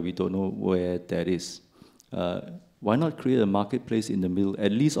demand where we don't know where that is. Why not create a marketplace in the middle,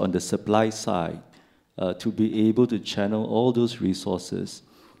 at least on the supply side, to be able to channel all those resources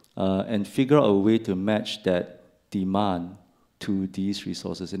and figure out a way to match that demand to these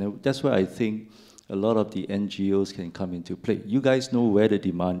resources. And that's where I think a lot of the NGOs can come into play. You guys know where the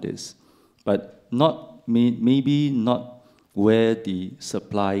demand is, but maybe not where the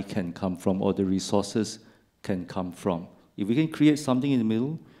supply can come from or the resources can come from. If we can create something in the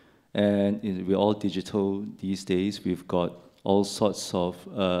middle, and we're all digital these days, we've got all sorts of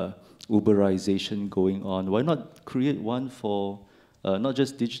Uberization going on. Why not create one for not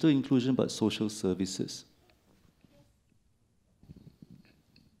just digital inclusion, but social services?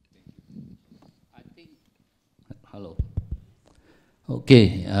 Hello.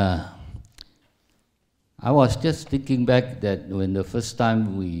 Okay. I was just thinking back that when the first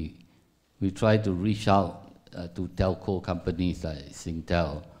time we tried to reach out to telco companies like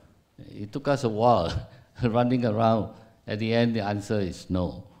Singtel, it took us a while running around. At the end, the answer is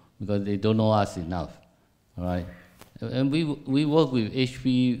no, because they don't know us enough. All right. And we work with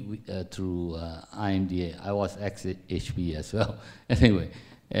HP through IMDA. I was ex-HP as well. Anyway,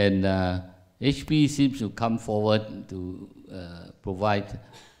 and HP seems to come forward to provide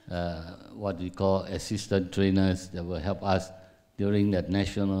what we call assistant trainers that will help us during that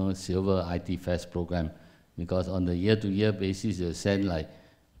National Silver IT Fest program, because on the year-to-year basis, you send like,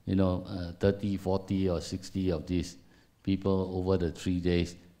 30, 40, or 60 of these people over the 3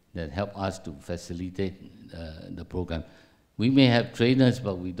 days that help us to facilitate the program. We may have trainers,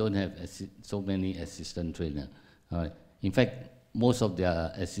 but we don't have so many assistant trainers. In fact, most of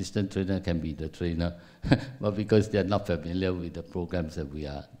their assistant trainer can be the trainer, but because they're not familiar with the programs that we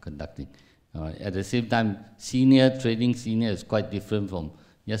are conducting. At the same time, training senior is quite different from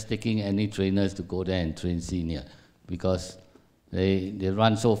just taking any trainers to go there and train senior, because they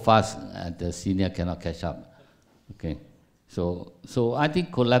run so fast the senior cannot catch up. Okay, so I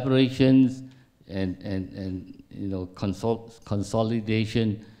think collaborations and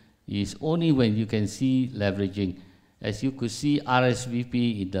consolidation is only when you can see leveraging. As you could see,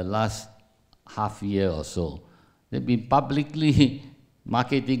 RSVP in the last half year or so, they've been publicly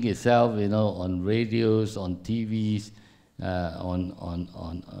marketing itself, on radios, on TVs, on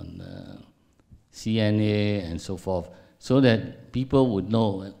CNA and so forth, so that people would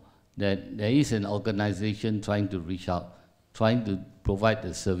know that there is an organization trying to reach out, trying to provide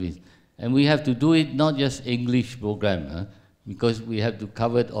the service. And we have to do it not just English program, because we have to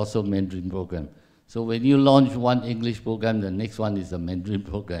cover also Mandarin program. So when you launch one English program, the next one is a Mandarin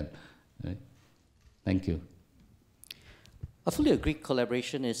program. Right? Thank you. I fully agree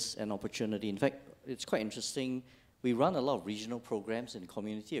collaboration is an opportunity. In fact, it's quite interesting. We run a lot of regional programs in the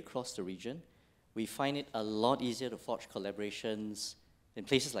community across the region. We find it a lot easier to forge collaborations in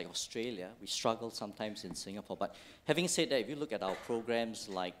places like Australia. We struggle sometimes in Singapore. But having said that, if you look at our programs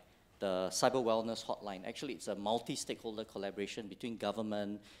like the Cyber Wellness Hotline, actually it's a multi-stakeholder collaboration between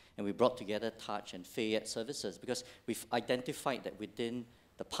government, and we brought together Touch and Fayette services, because we've identified that within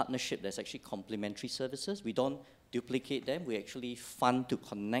the partnership there's actually complementary services. We don't duplicate them, we actually fund to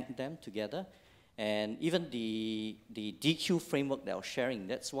connect them together. And even the DQ framework that I was sharing,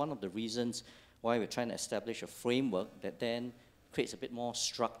 that's one of the reasons why we're trying to establish a framework that then creates a bit more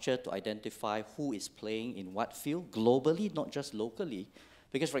structure to identify who is playing in what field globally, not just locally.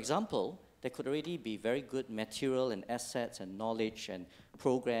 Because, for example, there could already be very good material and assets and knowledge and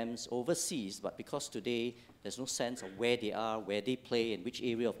programs overseas, but because today there's no sense of where they are, where they play, and which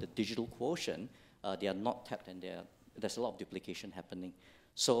area of the digital quotient, they are not tapped, and there's a lot of duplication happening.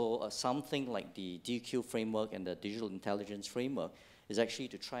 So something like the DQ framework and the digital intelligence framework is actually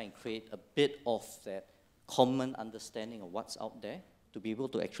to try and create a bit of that common understanding of what's out there, to be able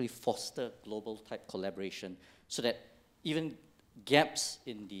to actually foster global type collaboration, so that even gaps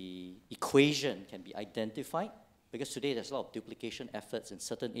in the equation can be identified, because today there's a lot of duplication efforts in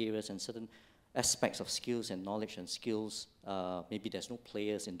certain areas and certain aspects of skills and knowledge and skills. Maybe there's no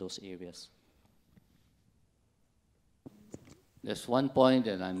players in those areas. There's one point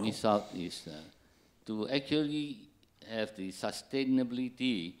that I miss out is to actually have the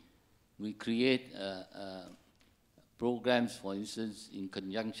sustainability, we create programs, for instance, in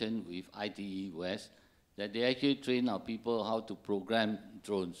conjunction with ITE West, that they actually train our people how to program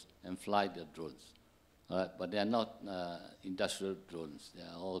drones and fly the drones. But they are not industrial drones. They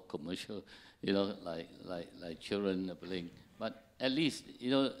are all commercial, like children playing. But at least,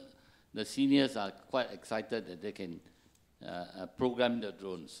 the seniors are quite excited that they can program the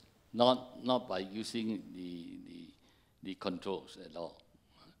drones, not by using the controls at all.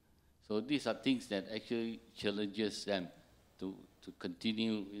 So these are things that actually challenges them to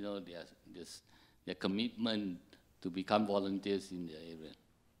continue, their commitment to become volunteers in their area.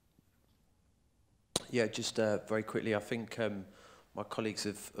 Yeah, just very quickly, I think my colleagues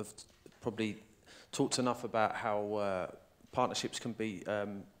have probably talked enough about how partnerships can be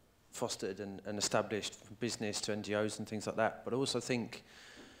fostered and established from business to NGOs and things like that. But I also think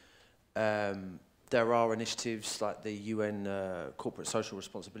there are initiatives like the UN Corporate Social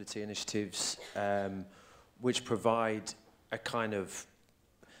Responsibility Initiatives, which provide a kind of,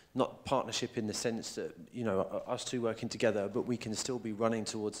 not partnership in the sense that, us two working together, but we can still be running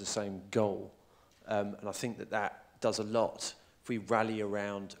towards the same goal. And I think that does a lot. If we rally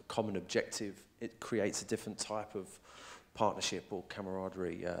around a common objective, it creates a different type of partnership or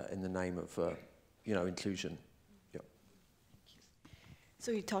camaraderie in the name of, inclusion. Yep.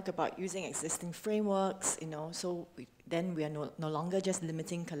 So you talk about using existing frameworks, so then we are no longer just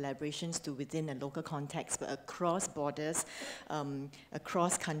limiting collaborations to within a local context, but across borders,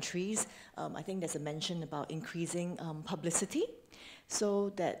 across countries. I think there's a mention about increasing publicity, so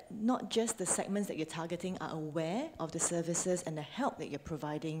that not just the segments that you're targeting are aware of the services and the help that you're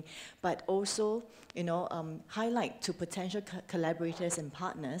providing, but also, highlight to potential collaborators and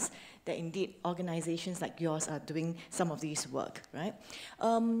partners that indeed organizations like yours are doing some of these work, right?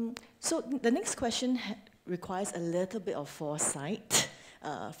 So the next question requires a little bit of foresight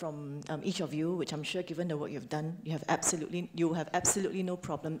from each of you, which I'm sure, given the work you've done, you have absolutely no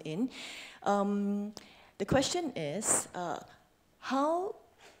problem in. The question is,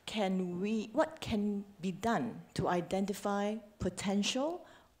 what can be done to identify potential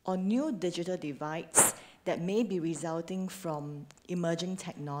or new digital divides that may be resulting from emerging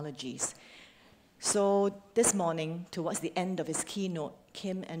technologies? So this morning, towards the end of his keynote,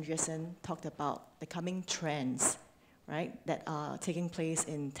 Kim Andreasen talked about the coming trends, right, that are taking place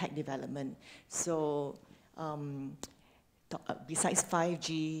in tech development. So besides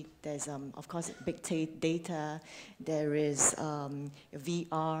 5G, there's, of course, big data, there is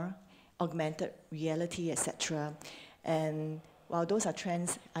VR, augmented reality, etc. And while those are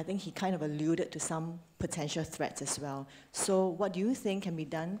trends, I think he kind of alluded to some potential threats as well. So what do you think can be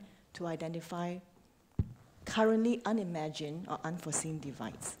done to identify currently unimagined or unforeseen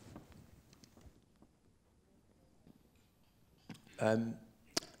divides? I'm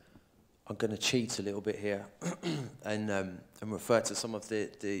going to cheat a little bit here and refer to some of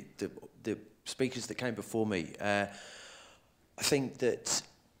the speakers that came before me. I think that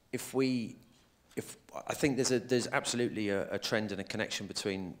I think there's absolutely a trend and a connection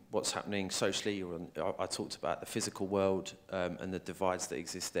between what's happening socially. I talked about the physical world and the divides that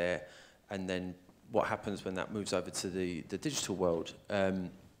exist there, and then what happens when that moves over to the digital world. I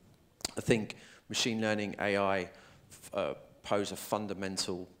think machine learning, AI, pose a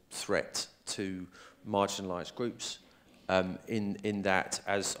fundamental threat to marginalised groups in that,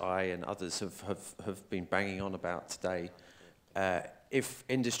 as I and others have been banging on about today, if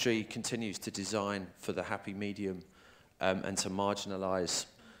industry continues to design for the happy medium and to marginalise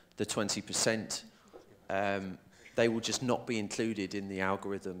the 20%, they will just not be included in the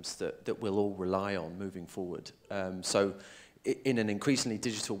algorithms that we'll all rely on moving forward. So in an increasingly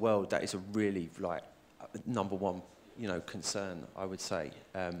digital world, that is a really number one concern, I would say.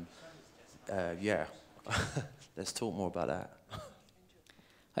 Yeah, let's talk more about that.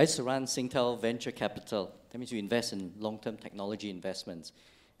 I used to run Singtel Venture Capital. That means we invest in long-term technology investments.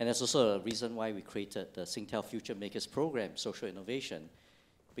 And that's also a reason why we created the Singtel Future Makers program, social innovation,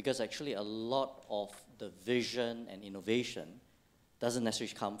 because actually a lot of the vision and innovation doesn't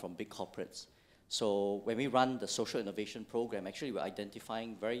necessarily come from big corporates. So when we run the social innovation program, actually we're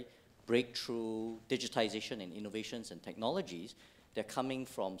identifying very breakthrough digitization and innovations and technologies. They're coming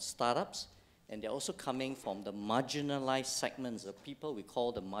from startups, and they're also coming from the marginalized segments, the people we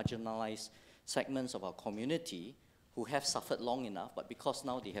call the marginalized segments of our community who have suffered long enough, but because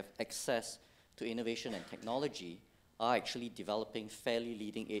now they have access to innovation and technology, are actually developing fairly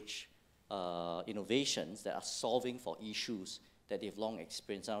leading-edge innovations that are solving for issues that they've long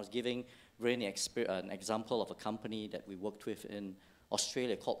experienced. And I was giving really an example of a company that we worked with in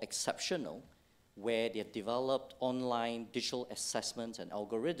Australia called Exceptional, where they have developed online digital assessments and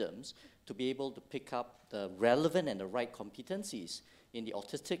algorithms to be able to pick up the relevant and the right competencies in the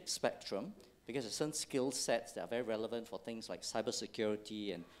autistic spectrum, because there's certain skill sets that are very relevant for things like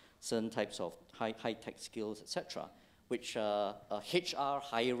cybersecurity and certain types of high-tech skills, etc., which a HR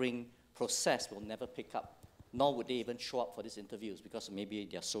hiring process will never pick up, nor would they even show up for these interviews because maybe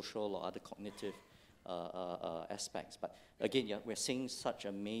they're social or other cognitive aspects. But again, we're seeing such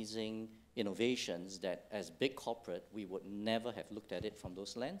amazing innovations that as big corporate, we would never have looked at it from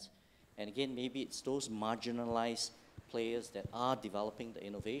those lenses. And again, maybe it's those marginalized players that are developing the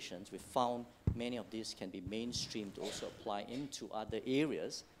innovations. We found many of these can be mainstream to also apply into other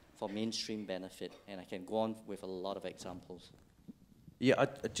areas for mainstream benefit. And I can go on with a lot of examples. Yeah,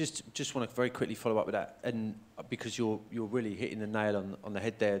 I just want to very quickly follow up with that, and because you're really hitting the nail on the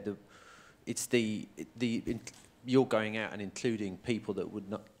head there. You're going out and including people that would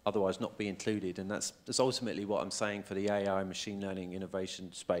not otherwise not be included, and that's ultimately what I'm saying for the AI machine learning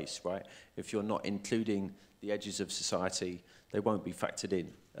innovation space, right? If you're not including the edges of society, they won't be factored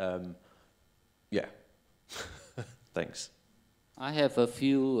in. Yeah. Thanks. I have a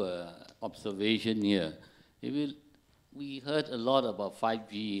few observations here. We heard a lot about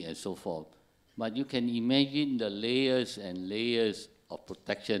 5G and so forth, but you can imagine the layers and layers of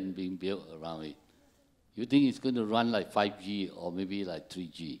protection being built around it. You think it's going to run like 5G or maybe like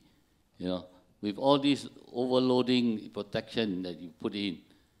 3G, with all this overloading protection that you put in,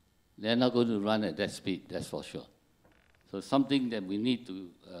 they're not going to run at that speed, that's for sure. So something that we need to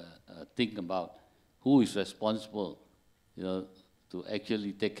think about, who is responsible, to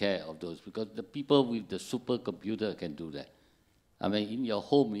actually take care of those, because the people with the supercomputer can do that. I mean, in your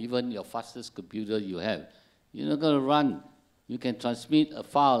home, even your fastest computer you have, you're not going to run. You can transmit a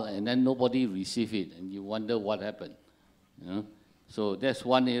file and then nobody receive it, and you wonder what happened. So that's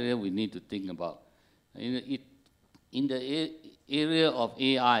one area we need to think about. In the area of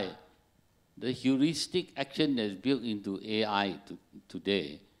AI, the heuristic action that's built into AI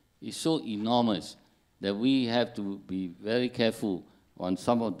today is so enormous that we have to be very careful on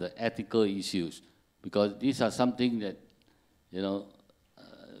some of the ethical issues, because these are something that,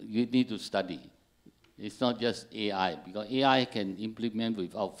 you need to study. It's not just AI, because AI can implement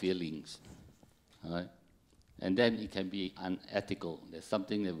without feelings, all right? And then it can be unethical. That's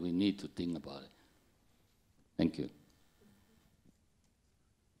something that we need to think about it. Thank you.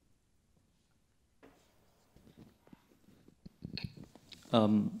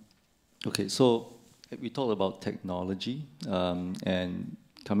 Okay, so we talked about technology, and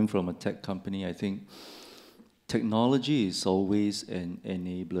coming from a tech company, I think technology is always an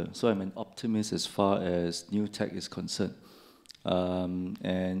enabler. So I'm an optimist as far as new tech is concerned.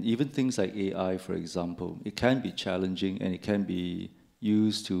 And even things like AI, for example, it can be challenging and it can be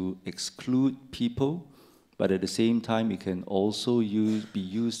used to exclude people, but at the same time, it can also be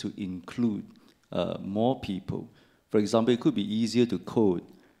used to include more people. For example, it could be easier to code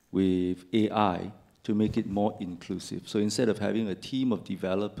with AI to make it more inclusive. So instead of having a team of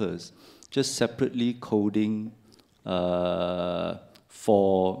developers just separately coding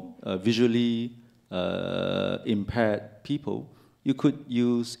for visually impaired people, you could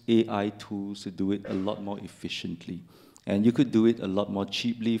use AI tools to do it a lot more efficiently. And you could do it a lot more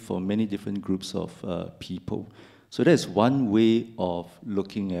cheaply for many different groups of people. So that's one way of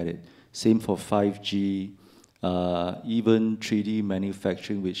looking at it. Same for 5G, even 3D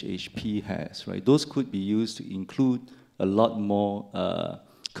manufacturing, which HP has, right? Those could be used to include a lot more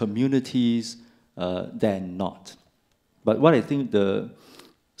communities than not. But what I think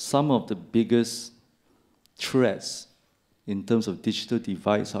some of the biggest threats in terms of digital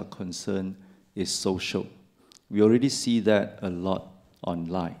divides are concerned is social. We already see that a lot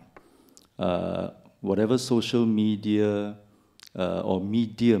online. Whatever social media or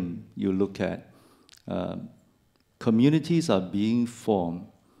medium you look at, communities are being formed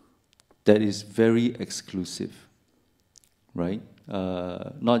that is very exclusive, right?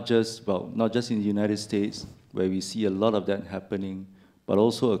 Not just in the United States, where we see a lot of that happening, but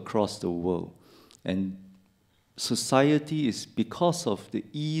also across the world. And society is, because of the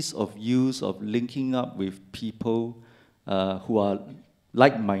ease of use of linking up with people who are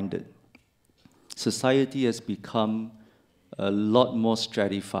like-minded, society has become a lot more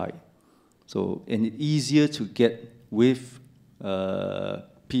stratified. So, and it's easier to get with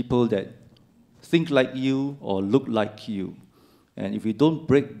people that think like you or look like you. And if we don't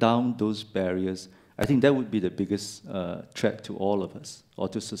break down those barriers, I think that would be the biggest threat to all of us, or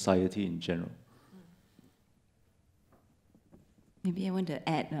to society in general. Maybe I want to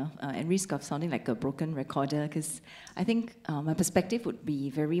add, at risk of sounding like a broken recorder, because I think my perspective would be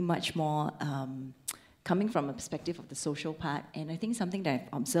very much more coming from a perspective of the social part. And I think something that I've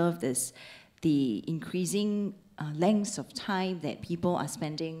observed is the increasing lengths of time that people are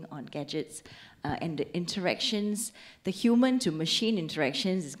spending on gadgets and the interactions, the human to machine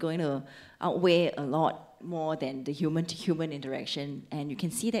interactions is going to outweigh a lot more than the human to human interaction. And you can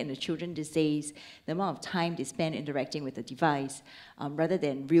see that in the children these days, the amount of time they spend interacting with the device rather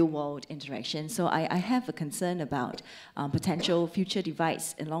than real world interaction. So I have a concern about potential future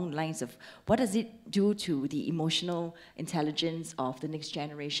divides along the lines of what does it do to the emotional intelligence of the next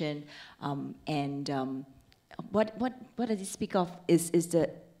generation, and what does it speak of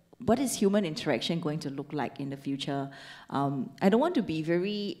what is human interaction going to look like in the future? I don't want to be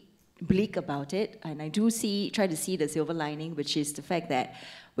very bleak about it, and I do try to see the silver lining, which is the fact that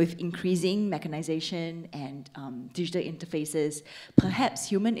with increasing mechanization and digital interfaces, perhaps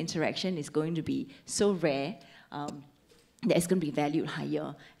human interaction is going to be so rare that it's going to be valued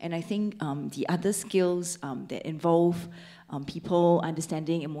higher. And I think the other skills that involve people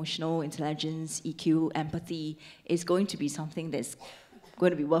understanding emotional intelligence, EQ, empathy, is going to be something that's going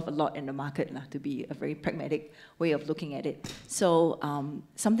to be worth a lot in the market, to be a very pragmatic way of looking at it. So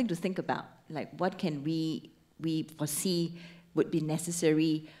something to think about, like what can we foresee would be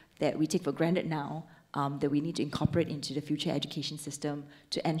necessary that we take for granted now, that we need to incorporate into the future education system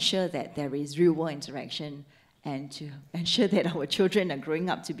to ensure that there is real-world interaction and to ensure that our children are growing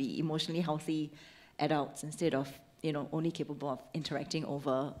up to be emotionally healthy adults instead of only capable of interacting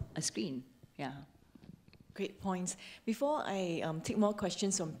over a screen. Yeah. Great points. Before I take more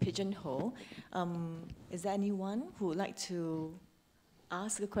questions from Pigeonhole, is there anyone who would like to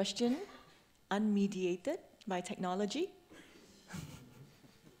ask a question unmediated by technology?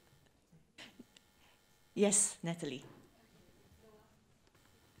 Yes, Natalie.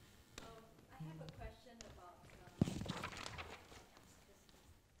 I have a question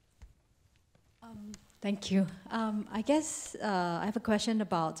Thank you. I guess I have a question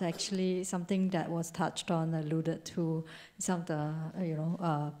about actually something that was touched on, alluded to in some of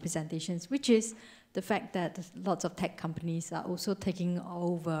the presentations, which is the fact that lots of tech companies are also taking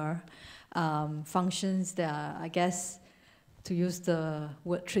over functions that are, I guess, to use the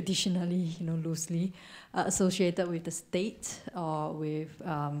word traditionally, loosely, associated with the state or with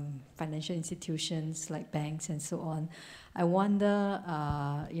financial institutions like banks and so on. I wonder,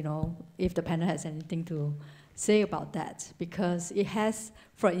 if the panel has anything to say about that, because it has,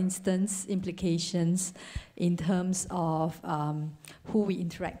 for instance, implications in terms of who we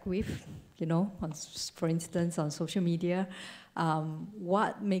interact with, for instance, on social media.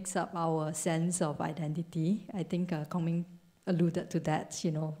 What makes up our sense of identity? I think Kong-Ming alluded to that,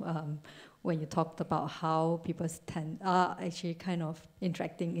 when you talked about how people are actually kind of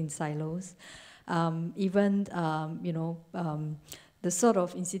interacting in silos. Even, the sort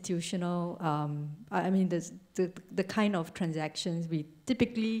of institutional, the kind of transactions we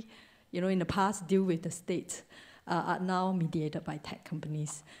typically, in the past deal with the state are now mediated by tech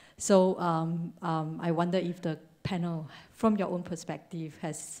companies. So I wonder if the panel, from your own perspective,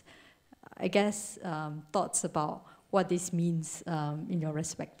 has, I guess, thoughts about what this means in your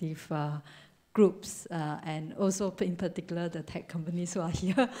respective groups, and also in particular the tech companies who are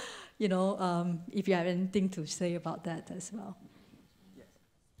here, if you have anything to say about that as well.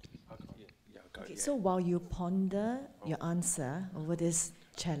 Okay, so while you ponder your answer over this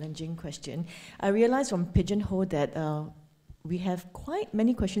challenging question, I realized from Pigeonhole that we have quite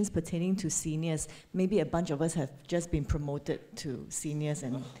many questions pertaining to seniors. Maybe a bunch of us have just been promoted to seniors,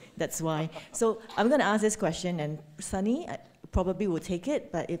 and that's why. So I'm going to ask this question, and Sunny probably will take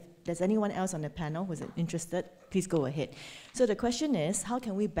it, but if there's anyone else on the panel who's interested, please go ahead. So the question is, how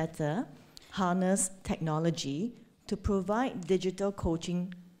can we better harness technology to provide digital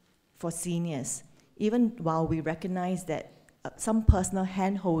coaching for seniors, even while we recognize that some personal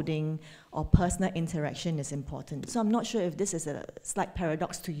hand-holding or personal interaction is important? So I'm not sure if this is a slight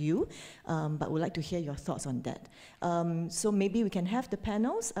paradox to you, but would like to hear your thoughts on that. So maybe we can have the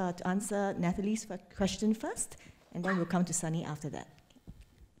panels to answer Natalie's question first, and then we'll come to Sunny after that.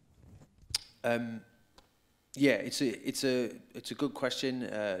 Yeah, it's a good question,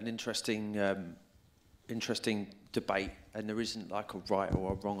 an interesting debate, and there isn't like a right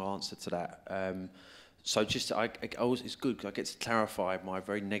or a wrong answer to that. So just, it's good because I get to clarify my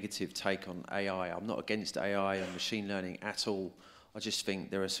very negative take on AI. I'm not against AI and machine learning at all. I just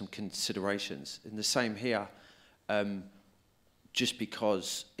think there are some considerations. And the same here, just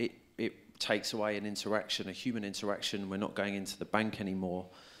because it takes away an interaction, a human interaction, we're not going into the bank anymore,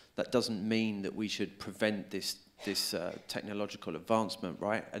 that doesn't mean that we should prevent this technological advancement,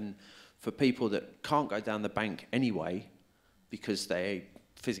 right? And for people that can't go down the bank anyway, because they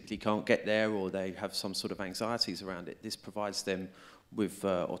physically can't get there or they have some sort of anxieties around it, this provides them with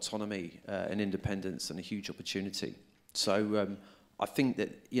autonomy and independence and a huge opportunity. So I think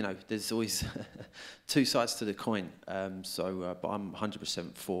that, there's always two sides to the coin. But I'm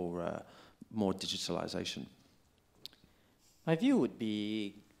 100% for more digitalization. My view would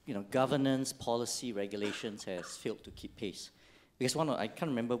be, governance, policy, regulations has failed to keep pace. Because I can't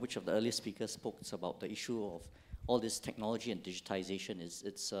remember which of the earlier speakers spoke about the issue of all this technology and digitization.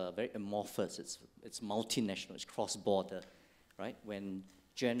 It's very amorphous, it's multinational, it's cross-border, right? When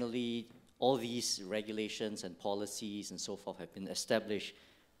generally all these regulations and policies and so forth have been established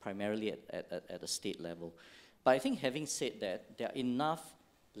primarily at a state level. But I think having said that, there are enough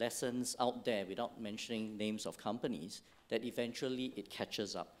lessons out there, without mentioning names of companies, that eventually it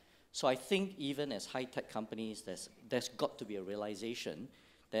catches up. So I think even as high-tech companies, there's got to be a realization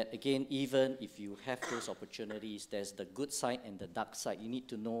that, again, even if you have those opportunities, there's the good side and the dark side. You need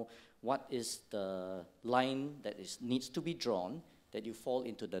to know what is the line that needs to be drawn, that you fall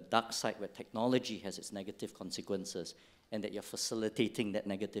into the dark side where technology has its negative consequences, and that you're facilitating that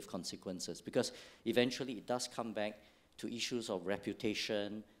negative consequences. Because eventually it does come back to issues of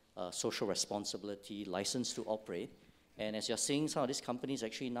reputation, social responsibility, license to operate. And as you're seeing, some of these companies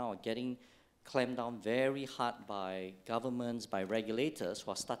actually now are getting clamped down very hard by governments, by regulators who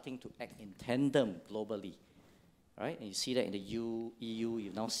are starting to act in tandem globally, right? And you see that in the EU,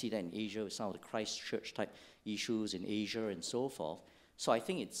 you now see that in Asia with some of the Christchurch type issues in Asia and so forth. So I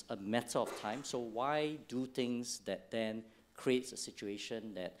think it's a matter of time. So why do things that then creates a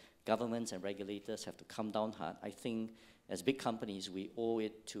situation that governments and regulators have to come down hard? I think as big companies, we owe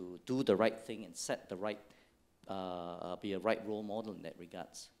it to do the right thing and set the right, be a right role model in that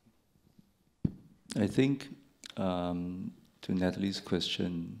regards. I think, to Natalie's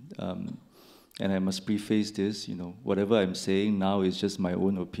question, and I must preface this, whatever I'm saying now is just my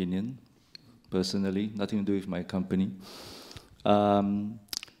own opinion. personally, nothing to do with my company. I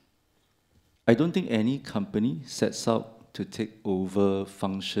don't think any company sets out to take over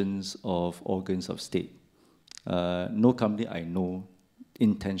functions of organs of state. No company I know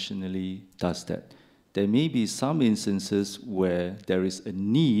intentionally does that. There may be some instances where there is a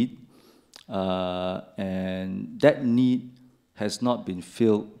need, and that need has not been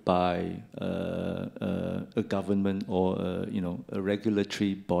filled by a government or a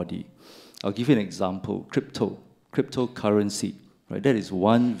regulatory body. I'll give you an example: cryptocurrency. Right, that is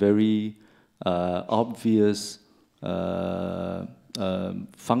one very obvious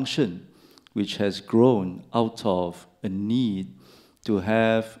function which has grown out of a need to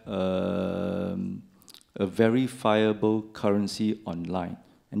have a verifiable currency online.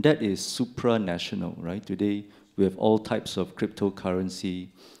 And that is supranational, right? Today, we have all types of cryptocurrency,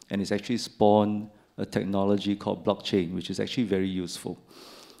 and it's actually spawned a technology called blockchain, which is actually very useful.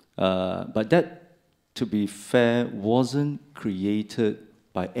 But that, to be fair, wasn't created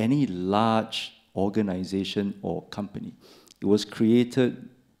by any large organization or company. It was created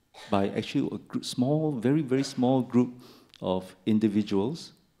by actually a small, very, very small group of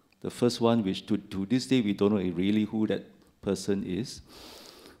individuals. The first one, which to this day we don't know really who that person is.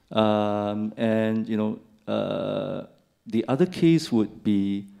 The other case would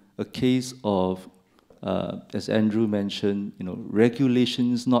be a case of, as Andrew mentioned,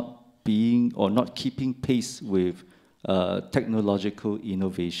 regulations not being or not keeping pace with technological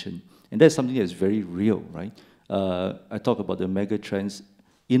innovation. And that's something that's very real, right? I talk about the mega trends.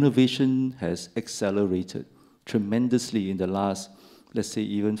 Innovation has accelerated tremendously in the last, let's say,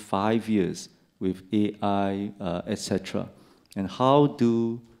 even 5 years with AI, etc. And how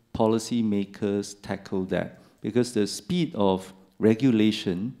do policymakers tackle that? Because the speed of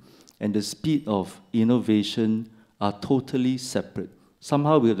regulation and the speed of innovation are totally separate.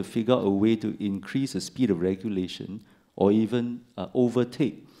 Somehow we have to figure out a way to increase the speed of regulation or even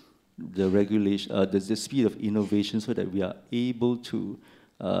overtake the regulation, the speed of innovation, so that we are able to,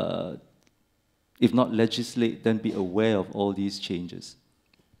 if not legislate, then be aware of all these changes.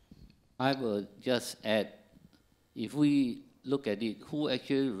 I will just add, if we look at it, who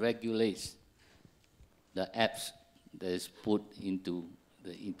actually regulates the apps that is put into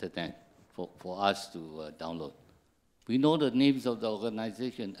the internet for us to download? We know the names of the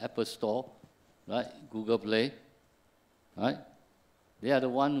organization: Apple Store, right? Google Play, right? They are the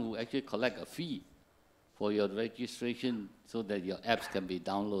one who actually collect a fee for your registration so that your apps can be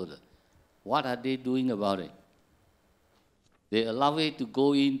downloaded. What are they doing about it? They allow it to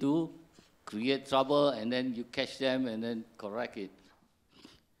go into, create trouble, and then you catch them and then correct it.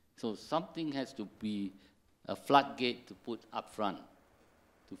 So something has to be a floodgate to put up front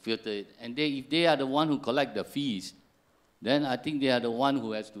to filter it. And if they are the one who collect the fees, then I think they are the one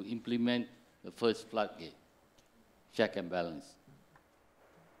who has to implement the first floodgate, check and balance.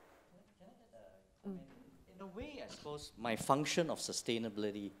 In a way, I suppose my function of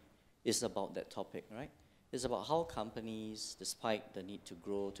sustainability is about that topic, right? It's about how companies, despite the need to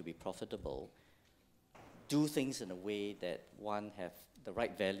grow, to be profitable, do things in a way that one have the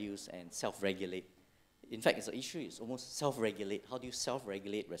right values and self-regulate. In fact, it's an issue, it's almost self-regulate. How do you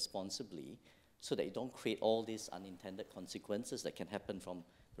self-regulate responsibly so that you don't create all these unintended consequences that can happen from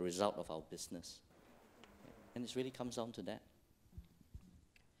the result of our business? And it really comes down to that.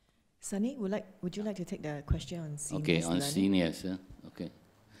 Sunny, would you like to take the question on seniors? Okay, on seniors. Okay.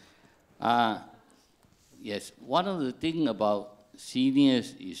 Yes, one of the things about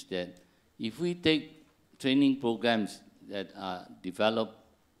seniors is that if we take training programs that are developed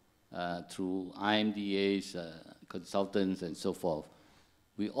through IMDA's consultants and so forth,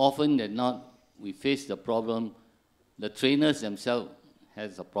 we often we face the problem, the trainers themselves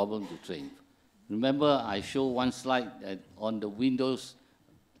has a problem to train. Remember, I showed one slide that on the Windows,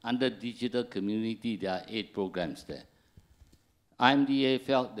 under digital community, there are 8 programs there. IMDA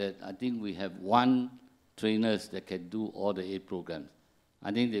felt that I think we have 1 trainers that can do all the 8 programs.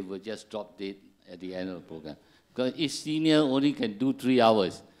 I think they will just drop dead at the end of the program. Because each senior only can do 3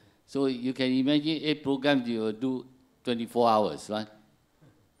 hours. So you can imagine 8 programs, you will do 24 hours, right?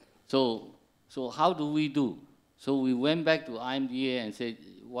 So how do we do? So we went back to IMDA and said,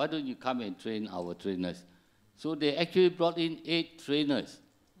 why don't you come and train our trainers? So they actually brought in 8 trainers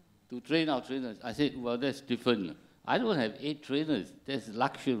to train our trainers. I said, well, that's different. I don't have 8 trainers. That's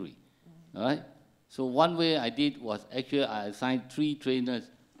luxury, all right? So one way I did was actually I assigned 3 trainers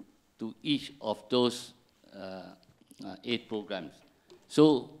to each of those 8 programs.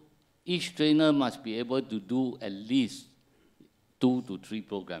 So each trainer must be able to do at least 2 to 3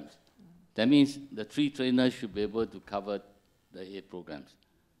 programs. That means the 3 trainers should be able to cover the 8 programs.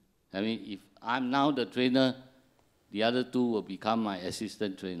 I mean, if I'm now the trainer, the other two will become my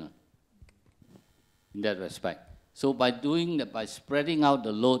assistant trainer in that respect. So by doing that, by spreading out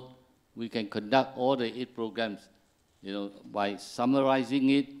the load, we can conduct all the 8 programs, you know, by summarizing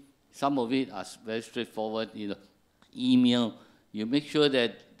it. Some of it are very straightforward, you know, email. You make sure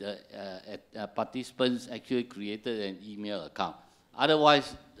that the participants actually created an email account.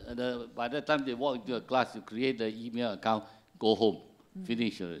 Otherwise, by the time they walk into a class, you create the email account, go home,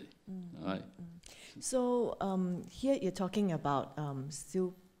 finish already. All right. So here you're talking about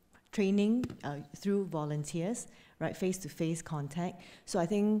still training through volunteers, right, face-to-face contact. So I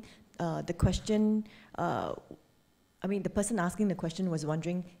think the question, I mean, the person asking the question was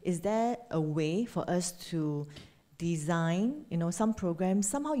wondering, is there a way for us to design, you know, some programs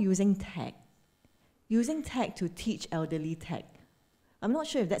somehow using tech to teach elderly tech? I'm not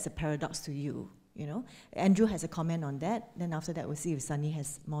sure if that's a paradox to you, you know. Andrew has a comment on that. Then after that, we'll see if Sunny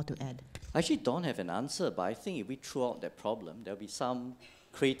has more to add. I actually don't have an answer, but I think if we throw out that problem, there'll be some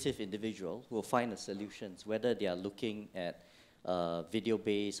creative individual who will find the solutions, whether they are looking at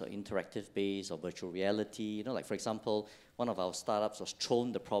video-based or interactive-based or virtual reality. You know, like for example, one of our startups was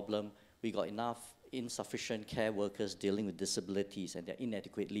thrown the problem. We got insufficient care workers dealing with disabilities, and they're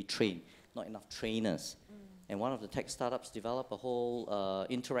inadequately trained, not enough trainers. And one of the tech startups developed a whole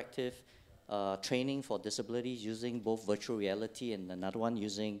interactive training for disabilities using both virtual reality and another one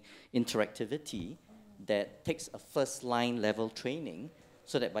using interactivity that takes a first-line level training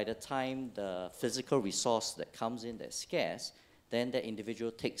so that by the time the physical resource that comes in that's scarce, then that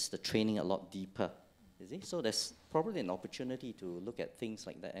individual takes the training a lot deeper. You see? So there's probably an opportunity to look at things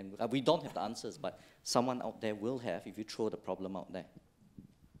like that. And we don't have the answers, but someone out there will have if you throw the problem out there.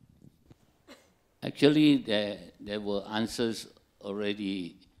 Actually, there were answers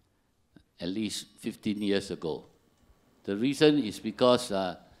already at least 15 years ago. The reason is because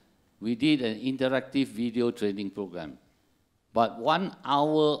we did an interactive video training program. But 1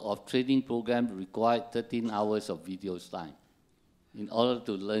 hour of training program required 13 hours of video time in order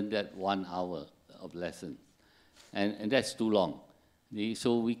to learn that 1 hour of lesson. And that's too long.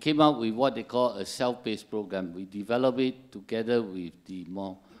 So we came up with what they call a self-paced program. We developed it together with the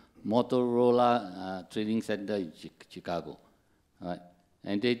Motorola Training Center in Chicago. Right?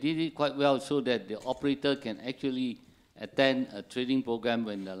 And they did it quite well so that the operator can actually attend a training program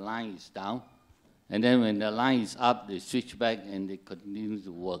when the line is down. And then when the line is up, they switch back and they continue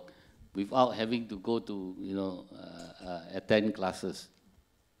to work without having to go to, you know, attend classes.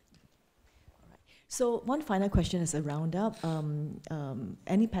 So one final question is a roundup.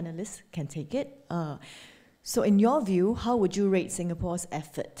 Any panelists can take it. So in your view, how would you rate Singapore's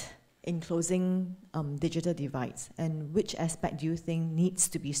effort in closing digital divides? And which aspect do you think needs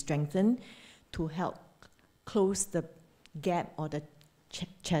to be strengthened to help close the gap or the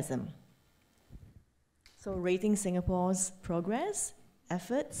chasm? So rating Singapore's progress,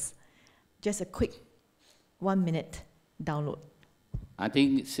 efforts, just a quick 1 minute download. I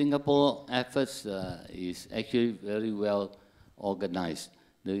think Singapore efforts is actually very well organized.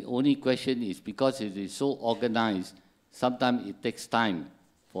 The only question is because it is so organized, sometimes it takes time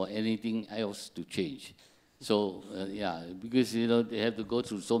for anything else to change. So yeah, because you know they have to go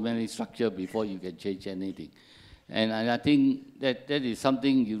through so many structures before you can change anything. And I think that is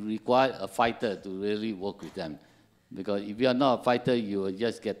something you require a fighter to really work with them. Because if you are not a fighter, you will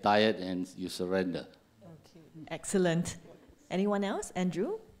just get tired and you surrender. Okay. Excellent. Anyone else?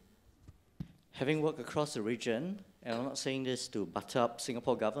 Andrew? Having worked across the region, and I'm not saying this to butter up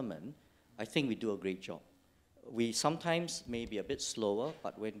Singapore government, I think we do a great job. We sometimes may be a bit slower,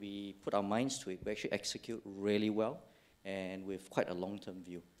 but when we put our minds to it, we actually execute really well and with quite a long-term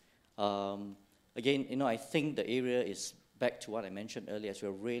view. Again, you know, I think the area is back to what I mentioned earlier, as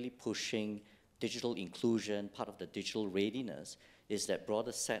we're really pushing digital inclusion. Part of the digital readiness is that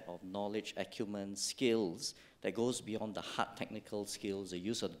broader set of knowledge, acumen, skills that goes beyond the hard technical skills, the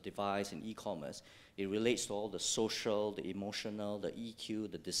use of the device and e-commerce. It relates to all the social, the emotional, the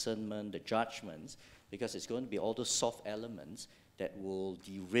EQ, the discernment, the judgments, because it's going to be all those soft elements that will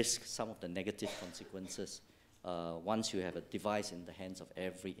de-risk some of the negative consequences once you have a device in the hands of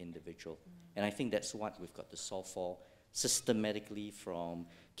every individual. And I think that's what we've got to solve for systematically, from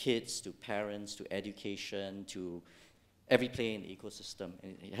kids to parents to education to every player in the ecosystem.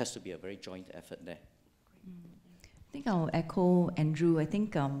 And it has to be a very joint effort there. I think I'll echo Andrew. I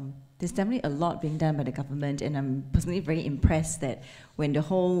think there's definitely a lot being done by the government, and I'm personally very impressed that when the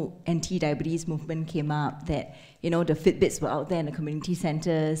whole anti-diabetes movement came up, that, you know, the Fitbits were out there in the community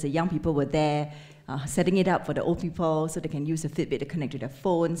centers, the young people were there setting it up for the old people so they can use a Fitbit to connect to their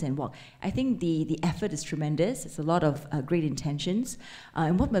phones and walk. I think the effort is tremendous. It's a lot of great intentions.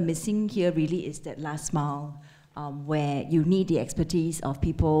 And what we're missing here really is that last mile, where you need the expertise of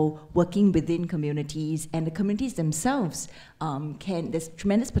people working within communities, and the communities themselves there's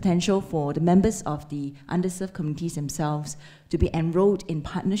tremendous potential for the members of the underserved communities themselves to be enrolled in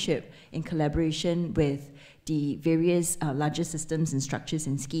partnership, in collaboration with the various larger systems and structures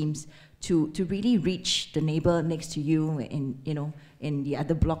and schemes to really reach the neighbor next to you in the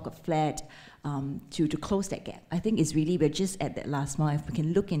other block of flat, to close that gap. I think it's really, we're just at that last mile. If we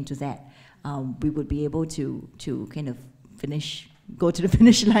can look into that, we would be able to kind of go to the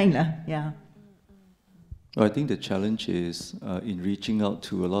finish line. Yeah. Well, I think the challenge is in reaching out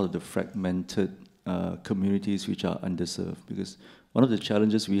to a lot of the fragmented communities which are underserved, because one of the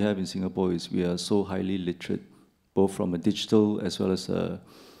challenges we have in Singapore is we are so highly literate, both from a digital as well as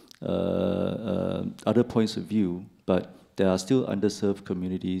other points of view, but there are still underserved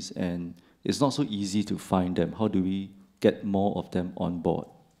communities and it's not so easy to find them. How do we get more of them on board?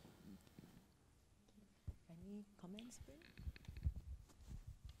 Any comments?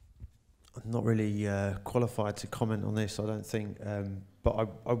 I'm not really qualified to comment on this, I don't think, but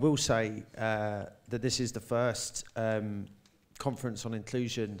I will say that this is the first conference on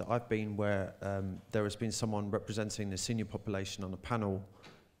inclusion that I've been where there has been someone representing the senior population on a panel,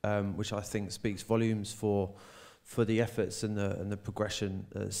 which I think speaks volumes for the efforts and the progression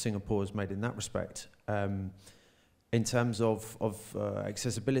Singapore has made in that respect. In terms of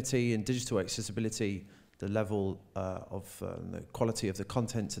accessibility and digital accessibility, the level of the quality of the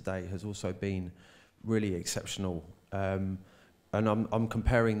content today has also been really exceptional. And I'm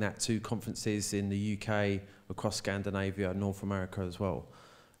comparing that to conferences in the UK, across Scandinavia, North America as well.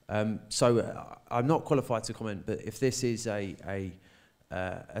 So I'm not qualified to comment, but if this is a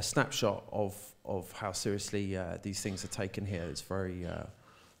snapshot of how seriously these things are taken here, it's very,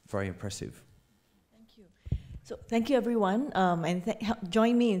 very impressive. Thank you. So thank you, everyone, and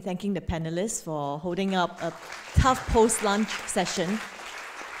join me in thanking the panelists for holding up a tough post-lunch session.